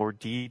actually has more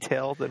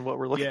detail than what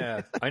we're looking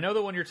at. Yeah, I know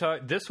the one you're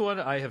talking. This one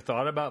I have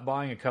thought about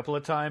buying a couple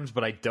of times,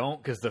 but I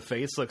don't because the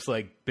face looks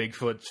like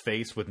Bigfoot's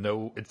face with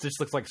no. It just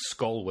looks like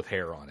skull with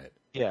hair on it.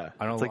 Yeah,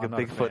 it's like a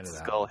Bigfoot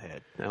skull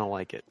head. I don't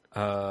like it.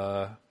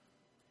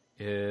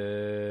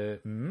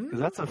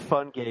 That's a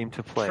fun game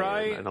to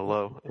play in a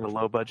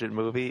low budget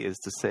movie. Is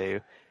to say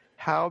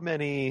how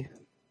many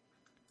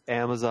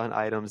Amazon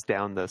items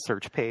down the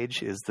search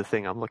page is the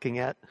thing I'm looking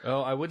at.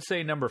 Oh, I would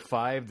say number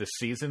 5, the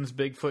Seasons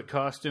Bigfoot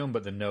costume,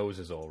 but the nose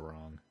is all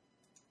wrong.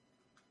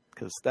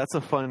 Because that's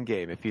a fun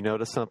game. If you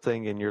notice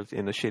something in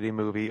a shitty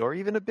movie or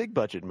even a big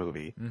budget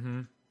movie,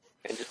 and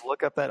just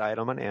look up that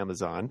item on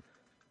Amazon,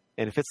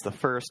 and if it's the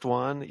first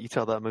one, you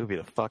tell that movie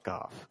to fuck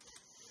off.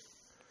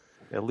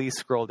 At least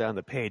scroll down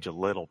the page a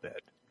little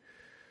bit.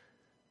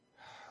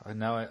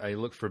 Now I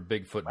look for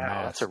Bigfoot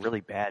mask. That's a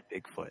really bad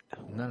Bigfoot.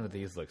 None of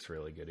these looks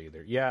really good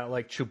either. Yeah,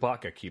 like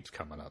Chewbacca keeps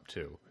coming up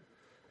too.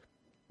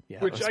 Yeah,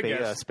 which I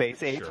guess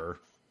Space Ape. Sure.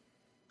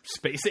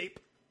 Space Ape.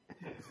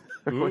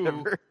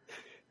 Whatever.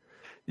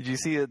 Did you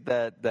see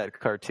that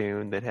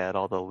cartoon that had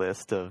all the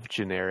list of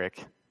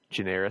genericized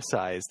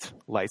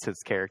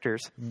licensed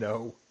characters?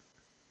 No.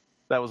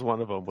 That was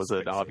one of them. Was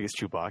an obvious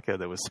Chewbacca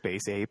that was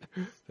Space Ape.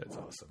 That's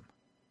awesome.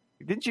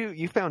 Didn't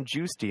you found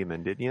Juice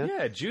Demon, didn't you?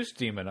 Yeah, Juice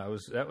Demon. That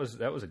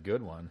was a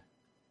good one.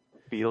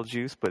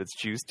 Beetlejuice, but it's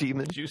Juice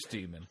Demon. Juice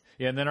Demon.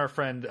 Yeah, and then our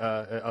friend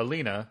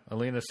Alina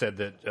said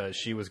that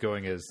she was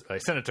going as... I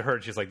sent it to her,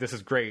 and she's like, this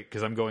is great,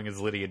 because I'm going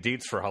as Lydia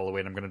Dietz for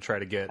Halloween. I'm going to try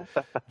to get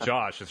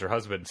Josh, as her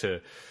husband,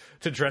 to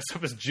dress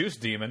up as Juice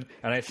Demon.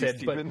 And I said,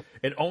 Demon. But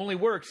it only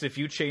works if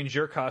you change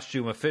your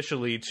costume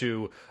officially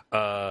to...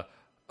 what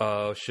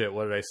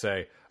did I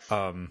say?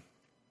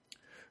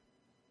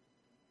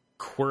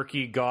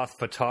 Quirky goth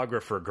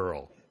photographer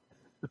girl.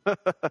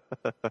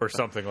 Or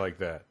something like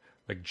that.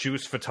 Like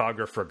Juice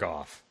photographer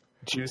goth.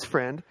 Juice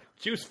friend?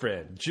 Juice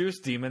friend. Juice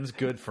Demon's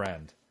good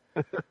friend.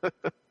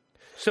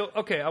 So,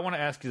 okay, I want to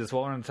ask you this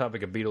while we're on the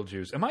topic of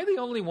Beetlejuice. Am I the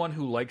only one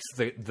who likes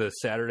the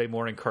Saturday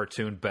morning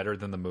cartoon better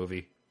than the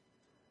movie?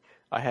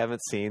 I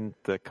haven't seen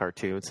the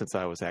cartoon since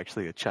I was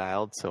actually a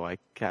child, so I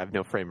have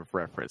no frame of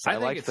reference. I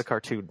liked the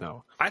cartoon,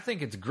 though. I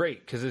think it's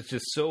great because it's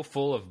just so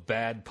full of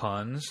bad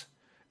puns.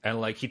 And,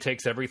 like, he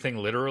takes everything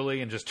literally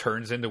and just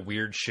turns into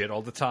weird shit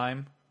all the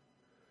time.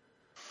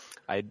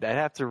 I'd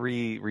have to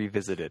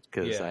revisit it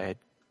because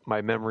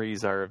my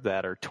memories are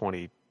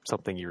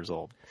 20-something years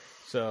old.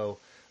 So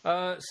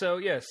let's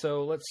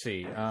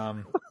see.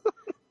 So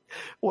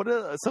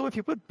if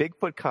you put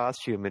Bigfoot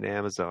costume in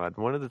Amazon,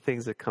 one of the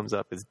things that comes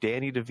up is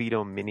Danny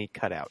DeVito mini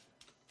cutout.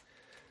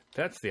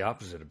 That's the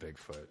opposite of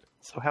Bigfoot.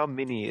 So how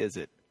mini is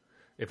it?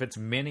 If it's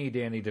mini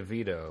Danny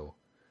DeVito...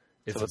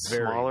 It's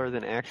smaller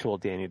than actual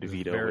Danny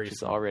DeVito, which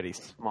is already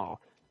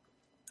small.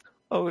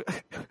 Oh,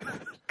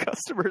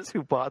 customers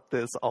who bought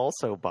this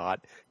also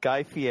bought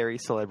Guy Fieri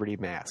celebrity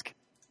mask.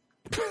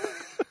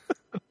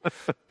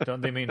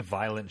 Don't they mean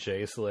Violent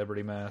J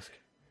celebrity mask?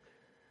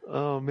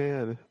 Oh,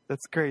 man.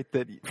 That's great.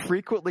 That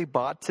frequently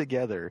bought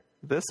together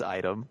this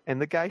item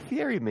and the Guy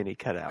Fieri mini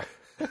cutout.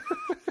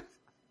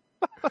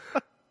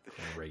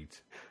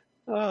 Great.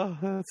 Oh,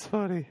 that's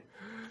funny.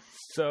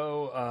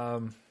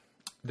 So,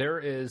 there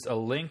is a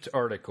linked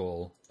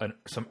article,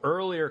 some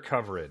earlier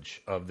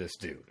coverage of this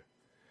dude,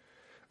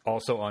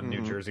 also on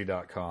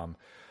NewJersey.com,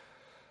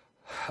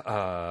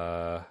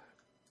 that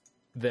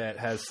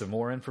has some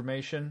more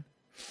information.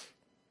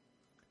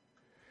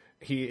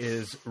 He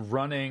is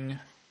running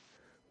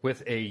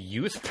with a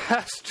youth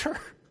pastor.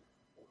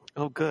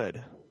 Oh,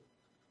 good.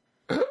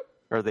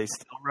 Are they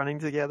still running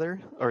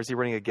together, or is he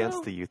running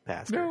against the youth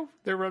pastor? No,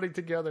 they're running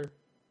together.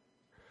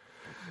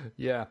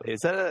 Yeah.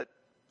 Is that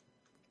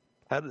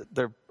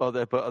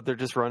they're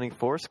just running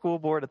for school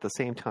board at the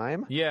same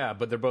time? Yeah,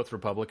 but they're both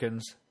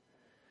Republicans.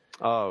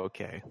 Oh,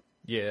 okay.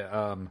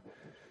 Yeah.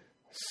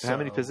 How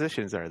many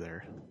positions are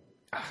there?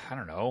 I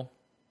don't know.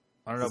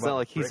 It's not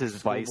like he's his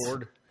vice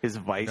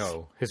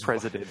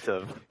president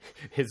of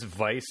his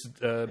vice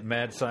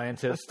mad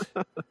scientist,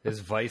 his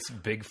vice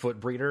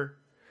Bigfoot breeder.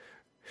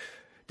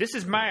 This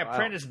is my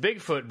apprentice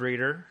Bigfoot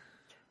breeder.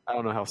 I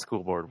don't know how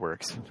school board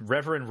works.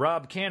 Reverend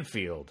Rob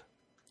Canfield.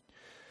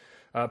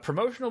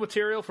 Promotional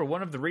material for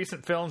one of the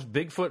recent films,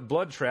 Bigfoot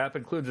Blood Trap,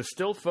 includes a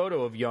still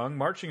photo of Young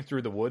marching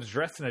through the woods,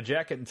 dressed in a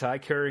jacket and tie,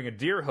 carrying a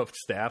deer-hoofed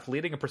staff,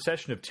 leading a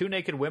procession of two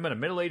naked women, a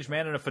middle-aged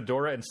man in a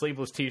fedora and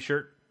sleeveless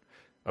T-shirt,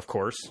 of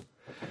course,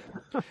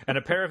 and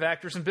a pair of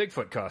actors in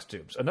Bigfoot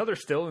costumes. Another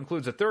still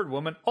includes a third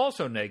woman,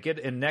 also naked,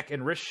 in neck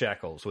and wrist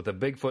shackles, with a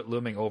Bigfoot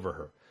looming over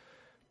her.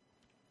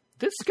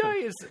 This guy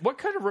is... What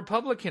kind of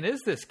Republican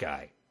is this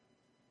guy?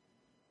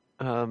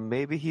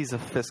 Maybe he's a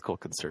fiscal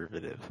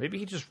conservative. Maybe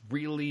he just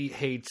really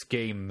hates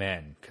gay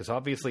men, because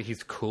obviously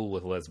he's cool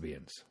with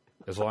lesbians,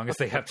 as long as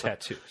they have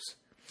tattoos.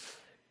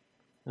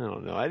 I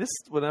don't know.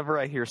 Whenever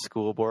I hear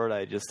school board,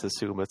 I just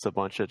assume it's a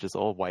bunch of just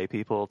old white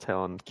people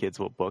telling kids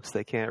what books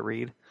they can't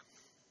read.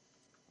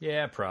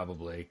 Yeah,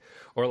 probably.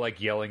 Or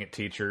like yelling at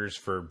teachers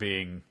for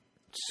being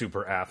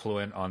super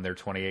affluent on their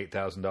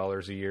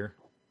 $28,000 a year.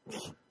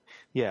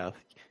 Yeah.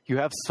 You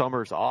have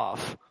summers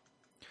off.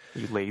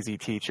 You lazy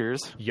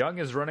teachers. Young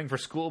is running for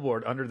school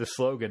board under the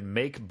slogan,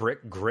 Make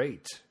Brick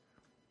Great.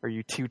 Are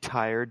you too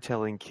tired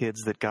telling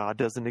kids that God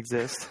doesn't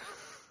exist?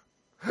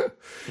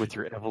 With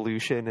your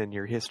evolution and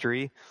your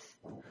history?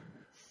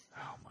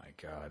 Oh, my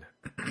God.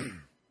 I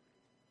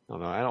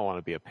don't know. I don't want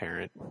to be a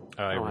parent.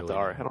 I don't want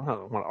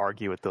to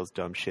argue with those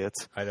dumb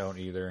shits. I don't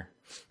either.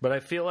 But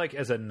I feel like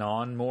as a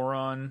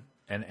non-moron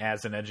and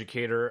as an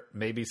educator,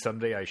 maybe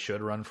someday I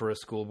should run for a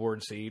school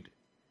board seat.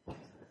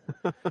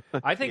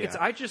 I think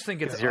I just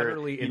think it's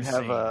utterly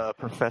insane. You have a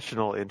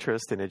professional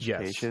interest in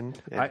education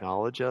and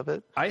knowledge of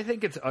it. I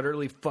think it's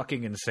utterly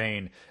fucking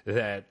insane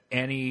that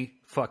any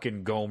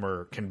fucking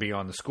Gomer can be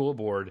on the school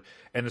board,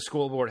 and the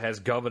school board has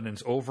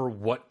governance over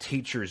what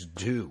teachers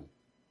do.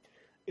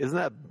 Isn't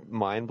that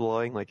mind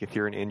blowing? Like if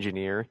you're an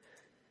engineer,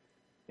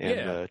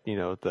 and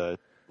the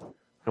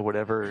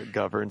whatever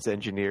governs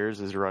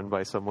engineers is run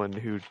by someone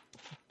who.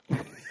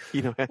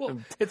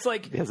 It's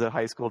like has a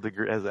high school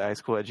degree, has a high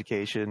school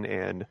education,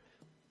 and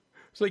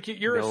it's like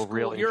you're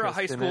a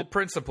high school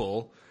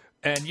principal,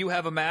 and you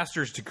have a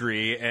master's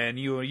degree, and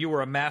you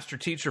were a master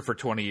teacher for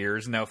 20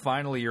 years. Now,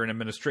 finally, you're in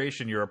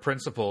administration. You're a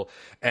principal,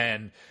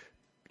 and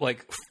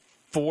like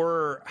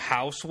 4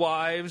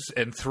 housewives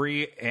and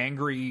 3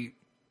 angry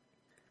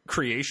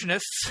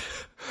creationists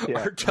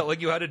are telling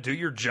you how to do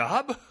your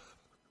job.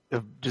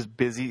 of just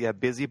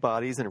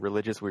busybodies and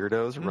religious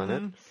weirdos run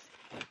it.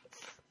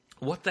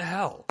 What the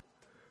hell?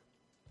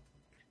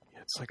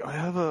 It's like,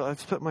 I've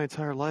spent my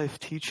entire life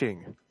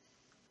teaching,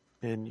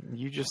 and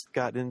you just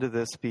got into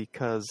this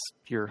because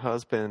your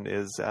husband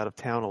is out of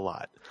town a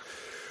lot.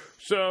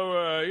 So,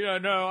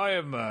 I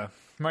am,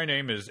 my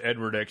name is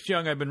Edward X.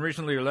 Young. I've been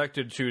recently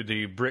elected to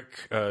the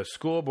Brick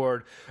School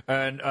Board.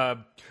 And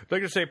I'd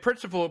like to say,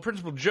 Principal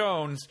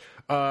Jones,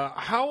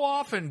 how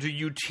often do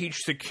you teach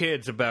the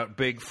kids about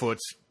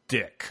Bigfoot's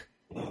dick?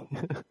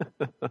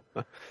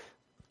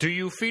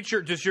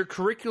 Does your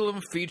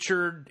curriculum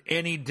feature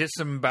any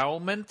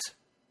disembowelment?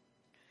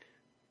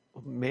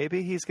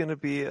 Maybe he's going to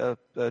be a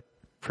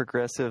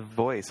progressive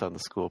voice on the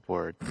school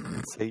board.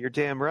 Say, you're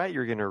damn right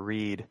you're going to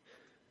read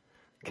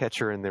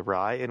Catcher in the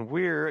Rye, and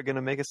we're going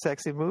to make a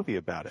sexy movie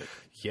about it.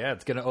 Yeah,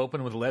 it's going to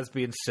open with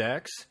lesbian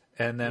sex,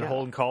 and then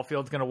Holden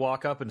Caulfield's going to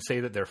walk up and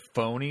say that they're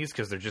phonies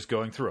because they're just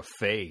going through a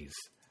phase.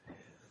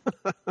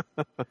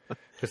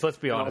 Because let's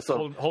be honest,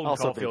 Holden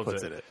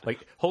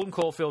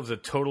Caulfield's a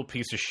total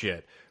piece of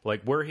shit.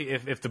 Like,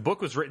 if the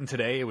book was written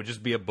today, it would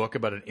just be a book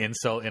about an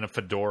incel in a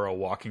fedora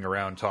walking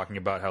around talking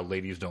about how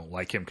ladies don't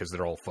like him because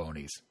they're all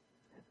phonies.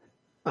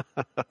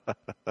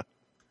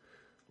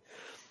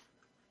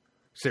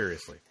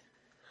 Seriously.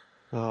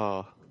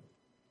 Oh,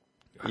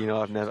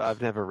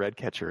 I've never read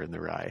Catcher in the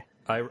Rye.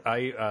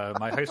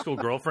 My high school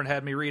girlfriend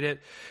had me read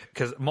it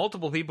because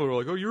multiple people were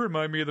like, "Oh, you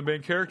remind me of the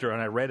main character," and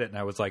I read it and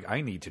I was like,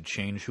 "I need to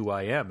change who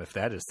I am if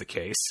that is the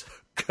case,"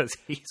 because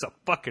he's a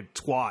fucking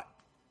twat.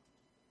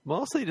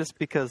 Mostly just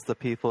because the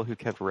people who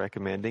kept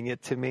recommending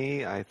it to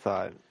me, I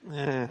thought,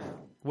 eh.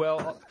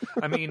 Well,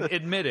 I mean,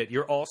 admit it.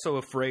 You're also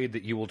afraid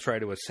that you will try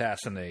to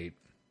assassinate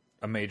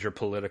a major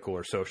political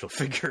or social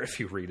figure if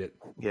you read it.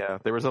 Yeah,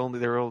 there were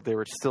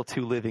still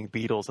 2 living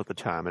Beatles at the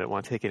time. I didn't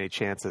want to take any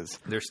chances.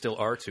 There still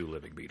are 2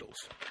 living Beatles.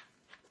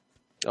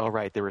 Oh,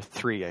 right. There were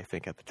 3, I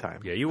think, at the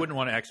time. Yeah, you wouldn't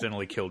want to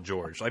accidentally kill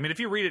George. I mean,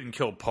 if you read it and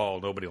kill Paul,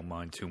 nobody will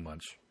mind too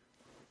much.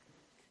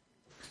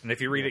 And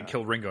if you read it and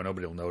kill Ringo,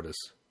 nobody will notice.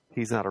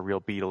 He's not a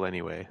real Beatle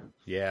anyway.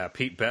 Yeah,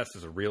 Pete Best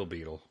is a real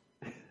Beatle.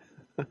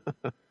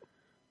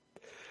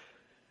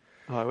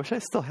 I wish I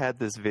still had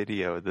this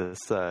video.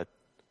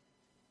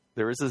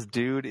 There was this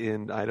dude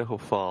in Idaho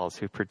Falls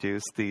who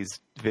produced these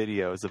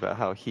videos about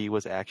how he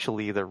was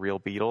actually the real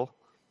Beatle.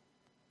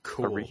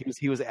 Cool.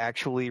 He was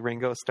actually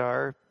Ringo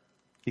Starr,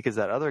 because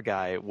that other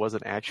guy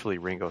wasn't actually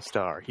Ringo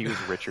Starr. He was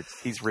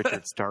he's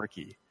Richard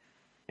Starkey,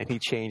 and he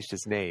changed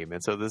his name.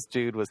 And so this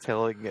dude was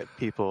telling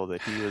people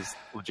that he was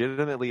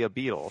legitimately a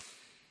Beatle,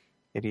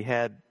 and he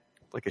had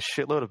like a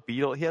shitload of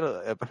Beatles. He had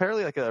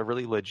apparently like a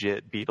really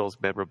legit Beatles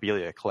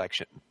memorabilia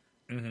collection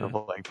of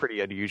like pretty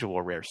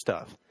unusual, rare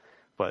stuff.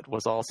 But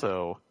was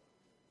also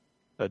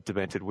a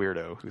demented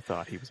weirdo who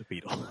thought he was a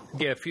Beatle.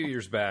 Yeah, a few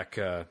years back,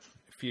 I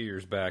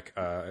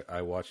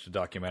watched a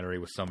documentary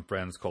with some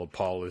friends called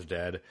Paul is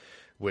Dead,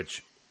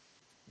 which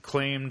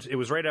claimed it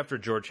was right after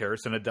George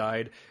Harrison had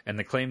died, and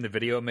the claim the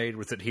video made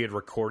was that he had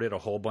recorded a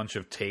whole bunch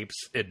of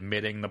tapes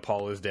admitting the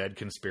Paul is Dead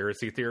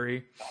conspiracy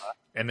theory,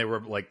 and they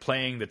were like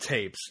playing the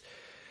tapes.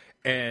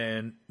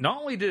 And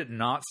not only did it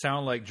not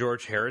sound like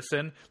George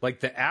Harrison,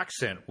 like the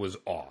accent was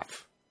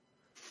off.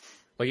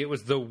 Like, it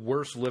was the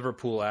worst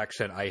Liverpool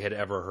accent I had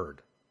ever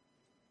heard.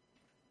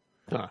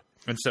 Huh.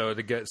 And so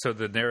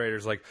the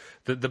narrator's like,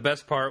 the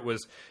best part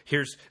was,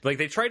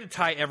 they tried to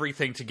tie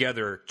everything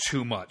together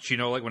too much. You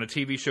know, like when a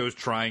TV show's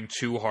trying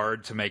too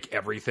hard to make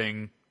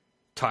everything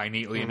tie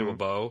neatly into a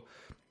bow.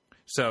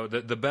 So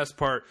the best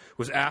part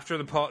was after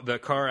the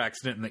car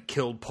accident that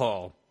killed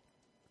Paul,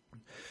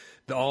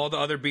 all the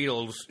other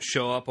Beatles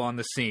show up on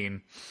the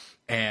scene,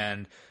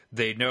 and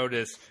they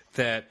notice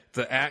that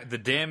the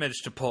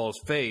damage to Paul's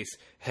face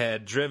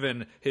had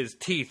driven his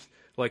teeth,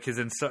 like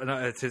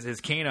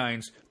his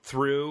canines,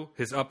 through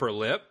his upper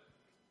lip.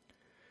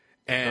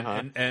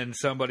 And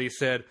somebody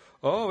said,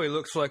 "Oh, he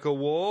looks like a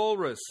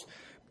walrus."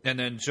 And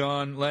then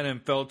John Lennon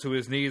fell to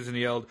his knees and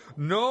yelled,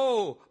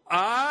 "No,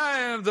 I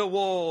am the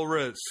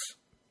walrus."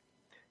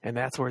 And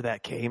that's where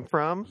that came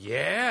from?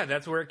 Yeah,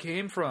 that's where it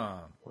came from.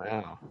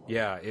 Wow.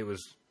 Yeah, it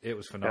was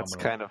phenomenal.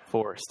 That's kind of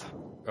forced.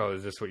 Oh,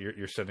 is this what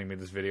you're sending me,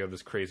 this video of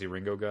this crazy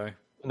Ringo guy?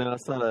 No,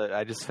 it's not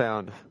I just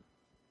found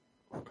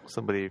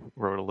somebody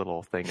wrote a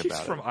little thing about it.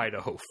 He's from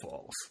Idaho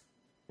Falls.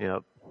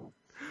 Yep.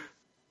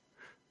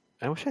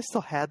 I wish I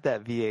still had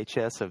that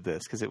VHS of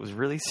this, because it was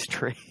really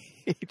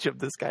strange of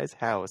this guy's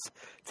house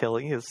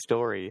telling his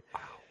story,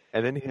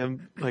 and then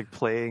him like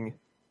playing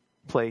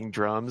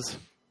drums,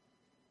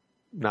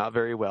 not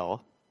very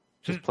well,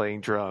 just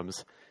playing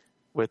drums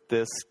with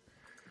this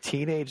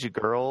teenage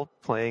girl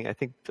playing, I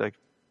think, like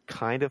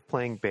kind of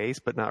playing bass,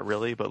 but not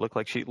really, but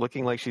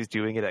looking like she's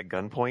doing it at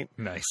gunpoint.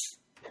 Nice.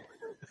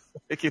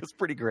 Like, it was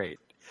pretty great.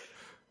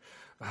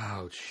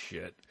 Oh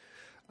shit.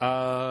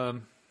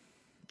 How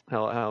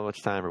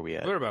much time are we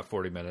at? We're about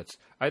 40 minutes.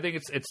 I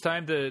think it's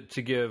time to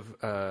give.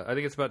 I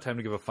think it's about time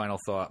to give a final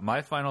thought.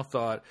 My final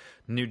thought: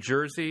 New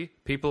Jersey,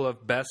 people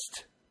of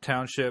Best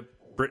Township,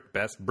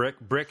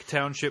 Brick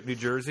Township, New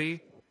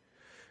Jersey,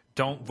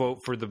 don't vote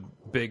for the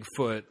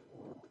Bigfoot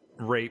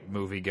rape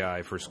movie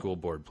guy for school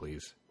board,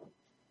 please.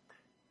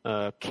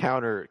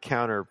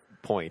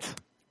 Counterpoint.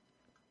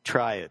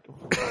 Try it.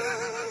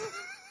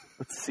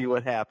 Let's see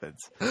what happens.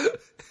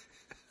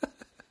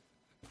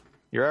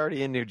 You're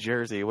already in New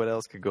Jersey. What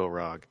else could go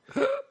wrong?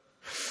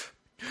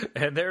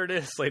 And there it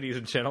is, ladies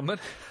and gentlemen.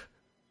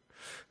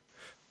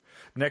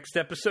 Next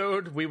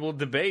episode, we will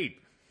debate.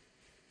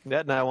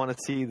 Ned and I want to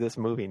see this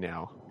movie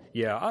now.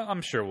 Yeah,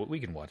 I'm sure we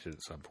can watch it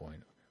at some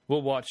point.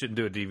 We'll watch it and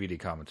do a DVD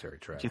commentary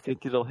track. Do you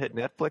think it'll hit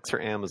Netflix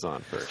or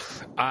Amazon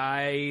first?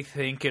 I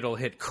think it'll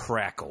hit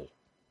Crackle.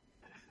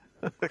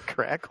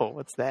 Crackle?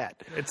 What's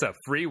that? It's a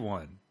free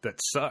one that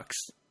sucks.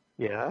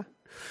 Yeah?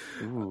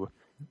 Ooh.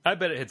 I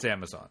bet it hits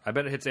Amazon. But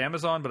I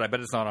bet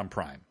it's not on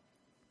Prime.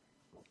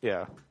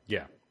 Yeah.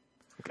 Yeah.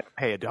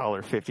 Pay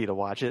 $1.50 to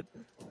watch it.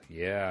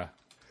 Yeah.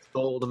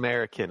 Old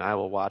American, I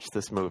will watch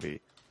this movie.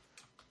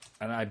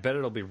 And I bet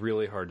it'll be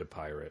really hard to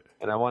pirate.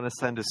 And I want to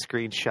send a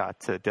screenshot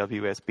to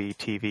WSB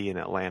TV in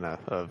Atlanta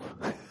of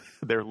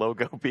their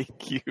logo being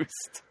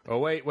used. Oh,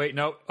 wait,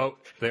 no. Oh,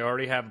 they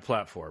already have a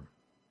platform.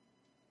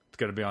 It's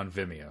going to be on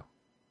Vimeo.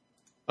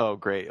 Oh,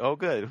 great. Oh,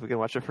 good. We can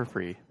watch it for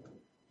free.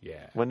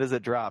 Yeah. When does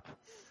it drop?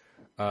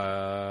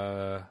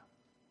 Here's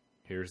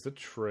the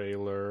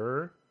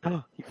trailer.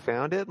 Oh, you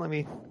found it?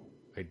 I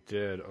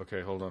did.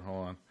 Okay, hold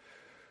on.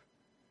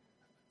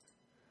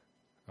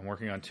 I'm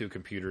working on two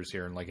computers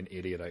here, and like an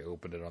idiot, I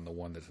opened it on the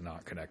one that's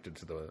not connected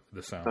to the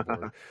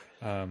soundboard.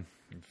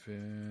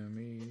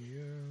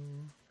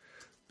 Vimeo,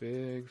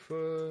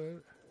 Bigfoot,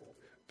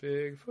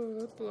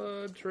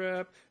 Blood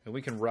Trap. And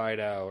we can ride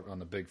out on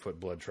the Bigfoot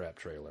Blood Trap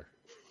trailer.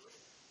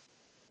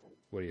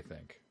 What do you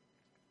think?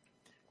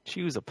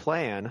 Choose a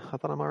plan. I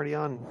thought I'm already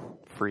on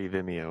free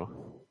Vimeo.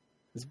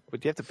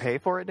 Would you have to pay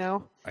for it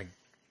now? I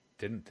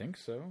didn't think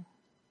so.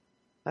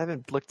 I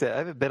haven't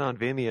been on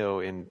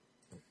Vimeo in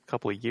a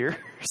couple of years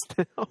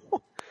now.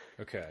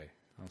 Okay,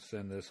 I'll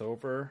send this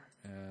over,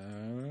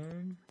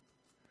 and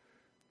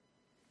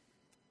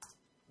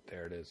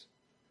there it is.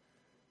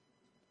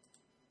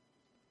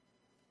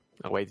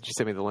 Oh, wait, did you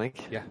send me the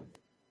link? Yeah.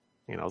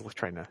 I was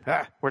trying to...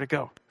 where'd it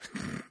go?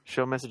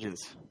 Show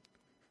messages.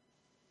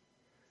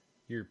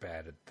 You're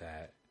bad at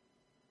that.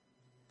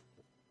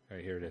 All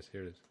right, here it is.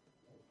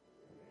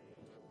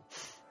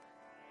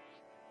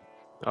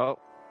 Oh.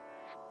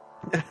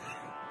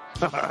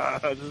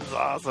 This is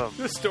awesome.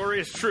 This story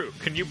is true.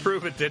 Can you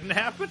prove it didn't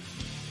happen?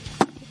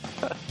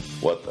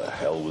 What the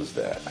hell was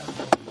that?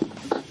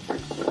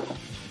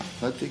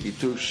 I think he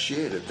threw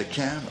shit at the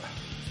camera.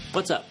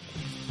 What's up?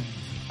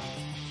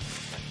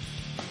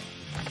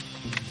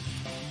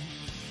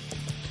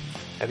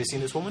 Have you seen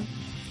this woman?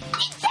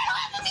 Get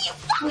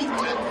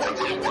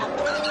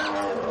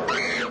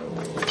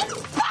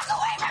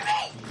away from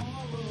me!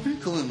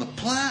 Wrinkle in the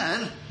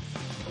plan?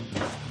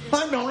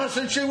 I've known her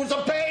since she was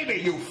a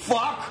baby, you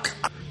fuck!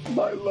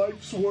 My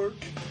life's work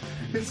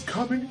is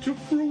coming to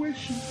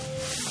fruition.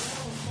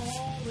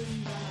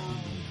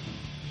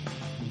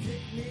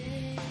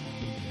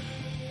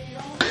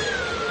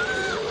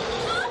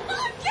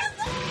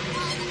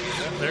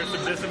 There's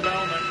some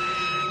disembowelment.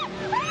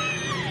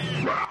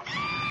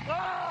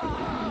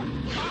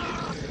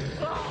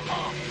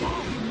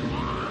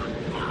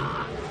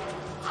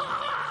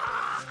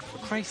 For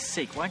Christ's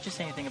sake, why don't you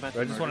say anything about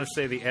the I just want to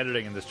say the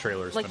editing in this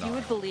trailer is phenomenal. You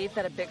would believe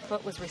that a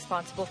Bigfoot was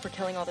responsible for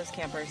killing all those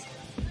campers.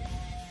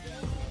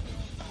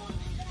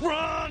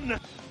 Run!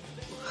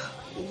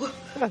 What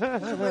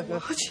am I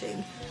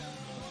watching?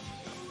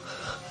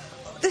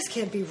 This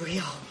can't be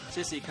real.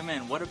 Sissy, come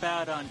in. What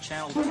about on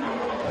channel 2? Oh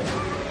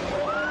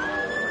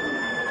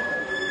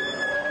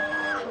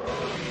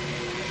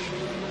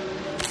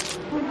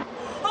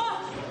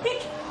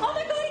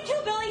my god, he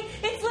killed Billy!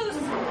 It's loose!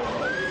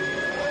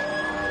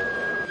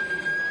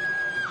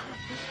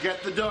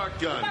 Get the dart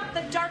gun. Fuck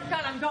the dart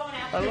gun, I'm going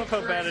after I love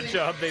how bad a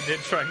job they did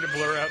trying to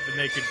blur out the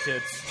naked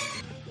tits.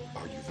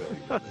 Are you very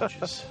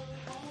religious?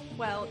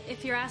 Well,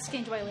 if you're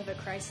asking do I live a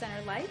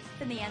Christ-centered life,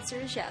 then the answer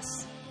is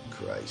yes.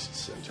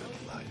 Christ-centered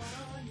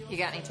life. You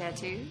got any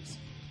tattoos?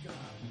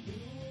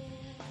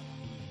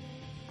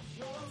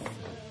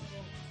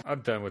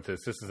 I'm done with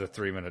this. This is a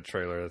 3-minute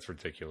trailer. That's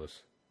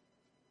ridiculous.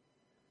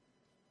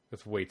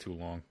 That's way too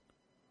long.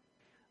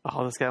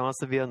 Oh, this guy wants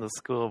to be on the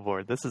school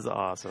board. This is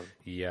awesome.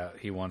 Yeah,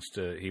 he wants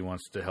to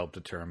help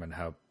determine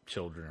how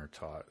children are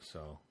taught.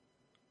 So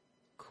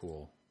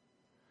cool.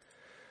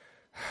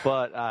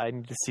 But I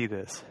need to see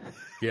this.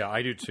 Yeah,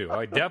 I do too.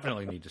 I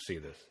definitely need to see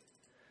this.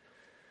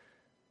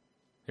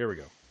 Here we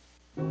go.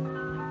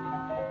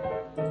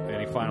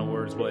 Any final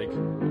words, Blake?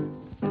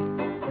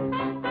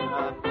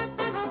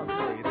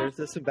 There's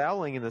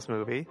disemboweling in this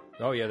movie.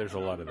 Oh yeah, there's a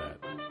lot of that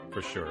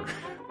for sure.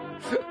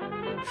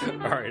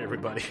 All right,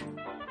 everybody.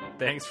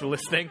 Thanks for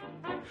listening.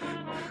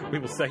 We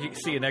will see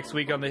you next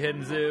week on the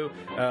Hidden Zoo.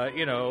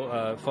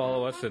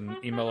 Follow us and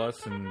email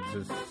us and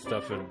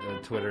stuff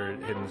at Twitter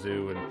at Hidden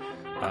Zoo and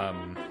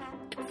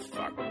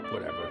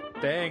whatever.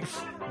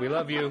 Thanks. We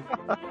love you.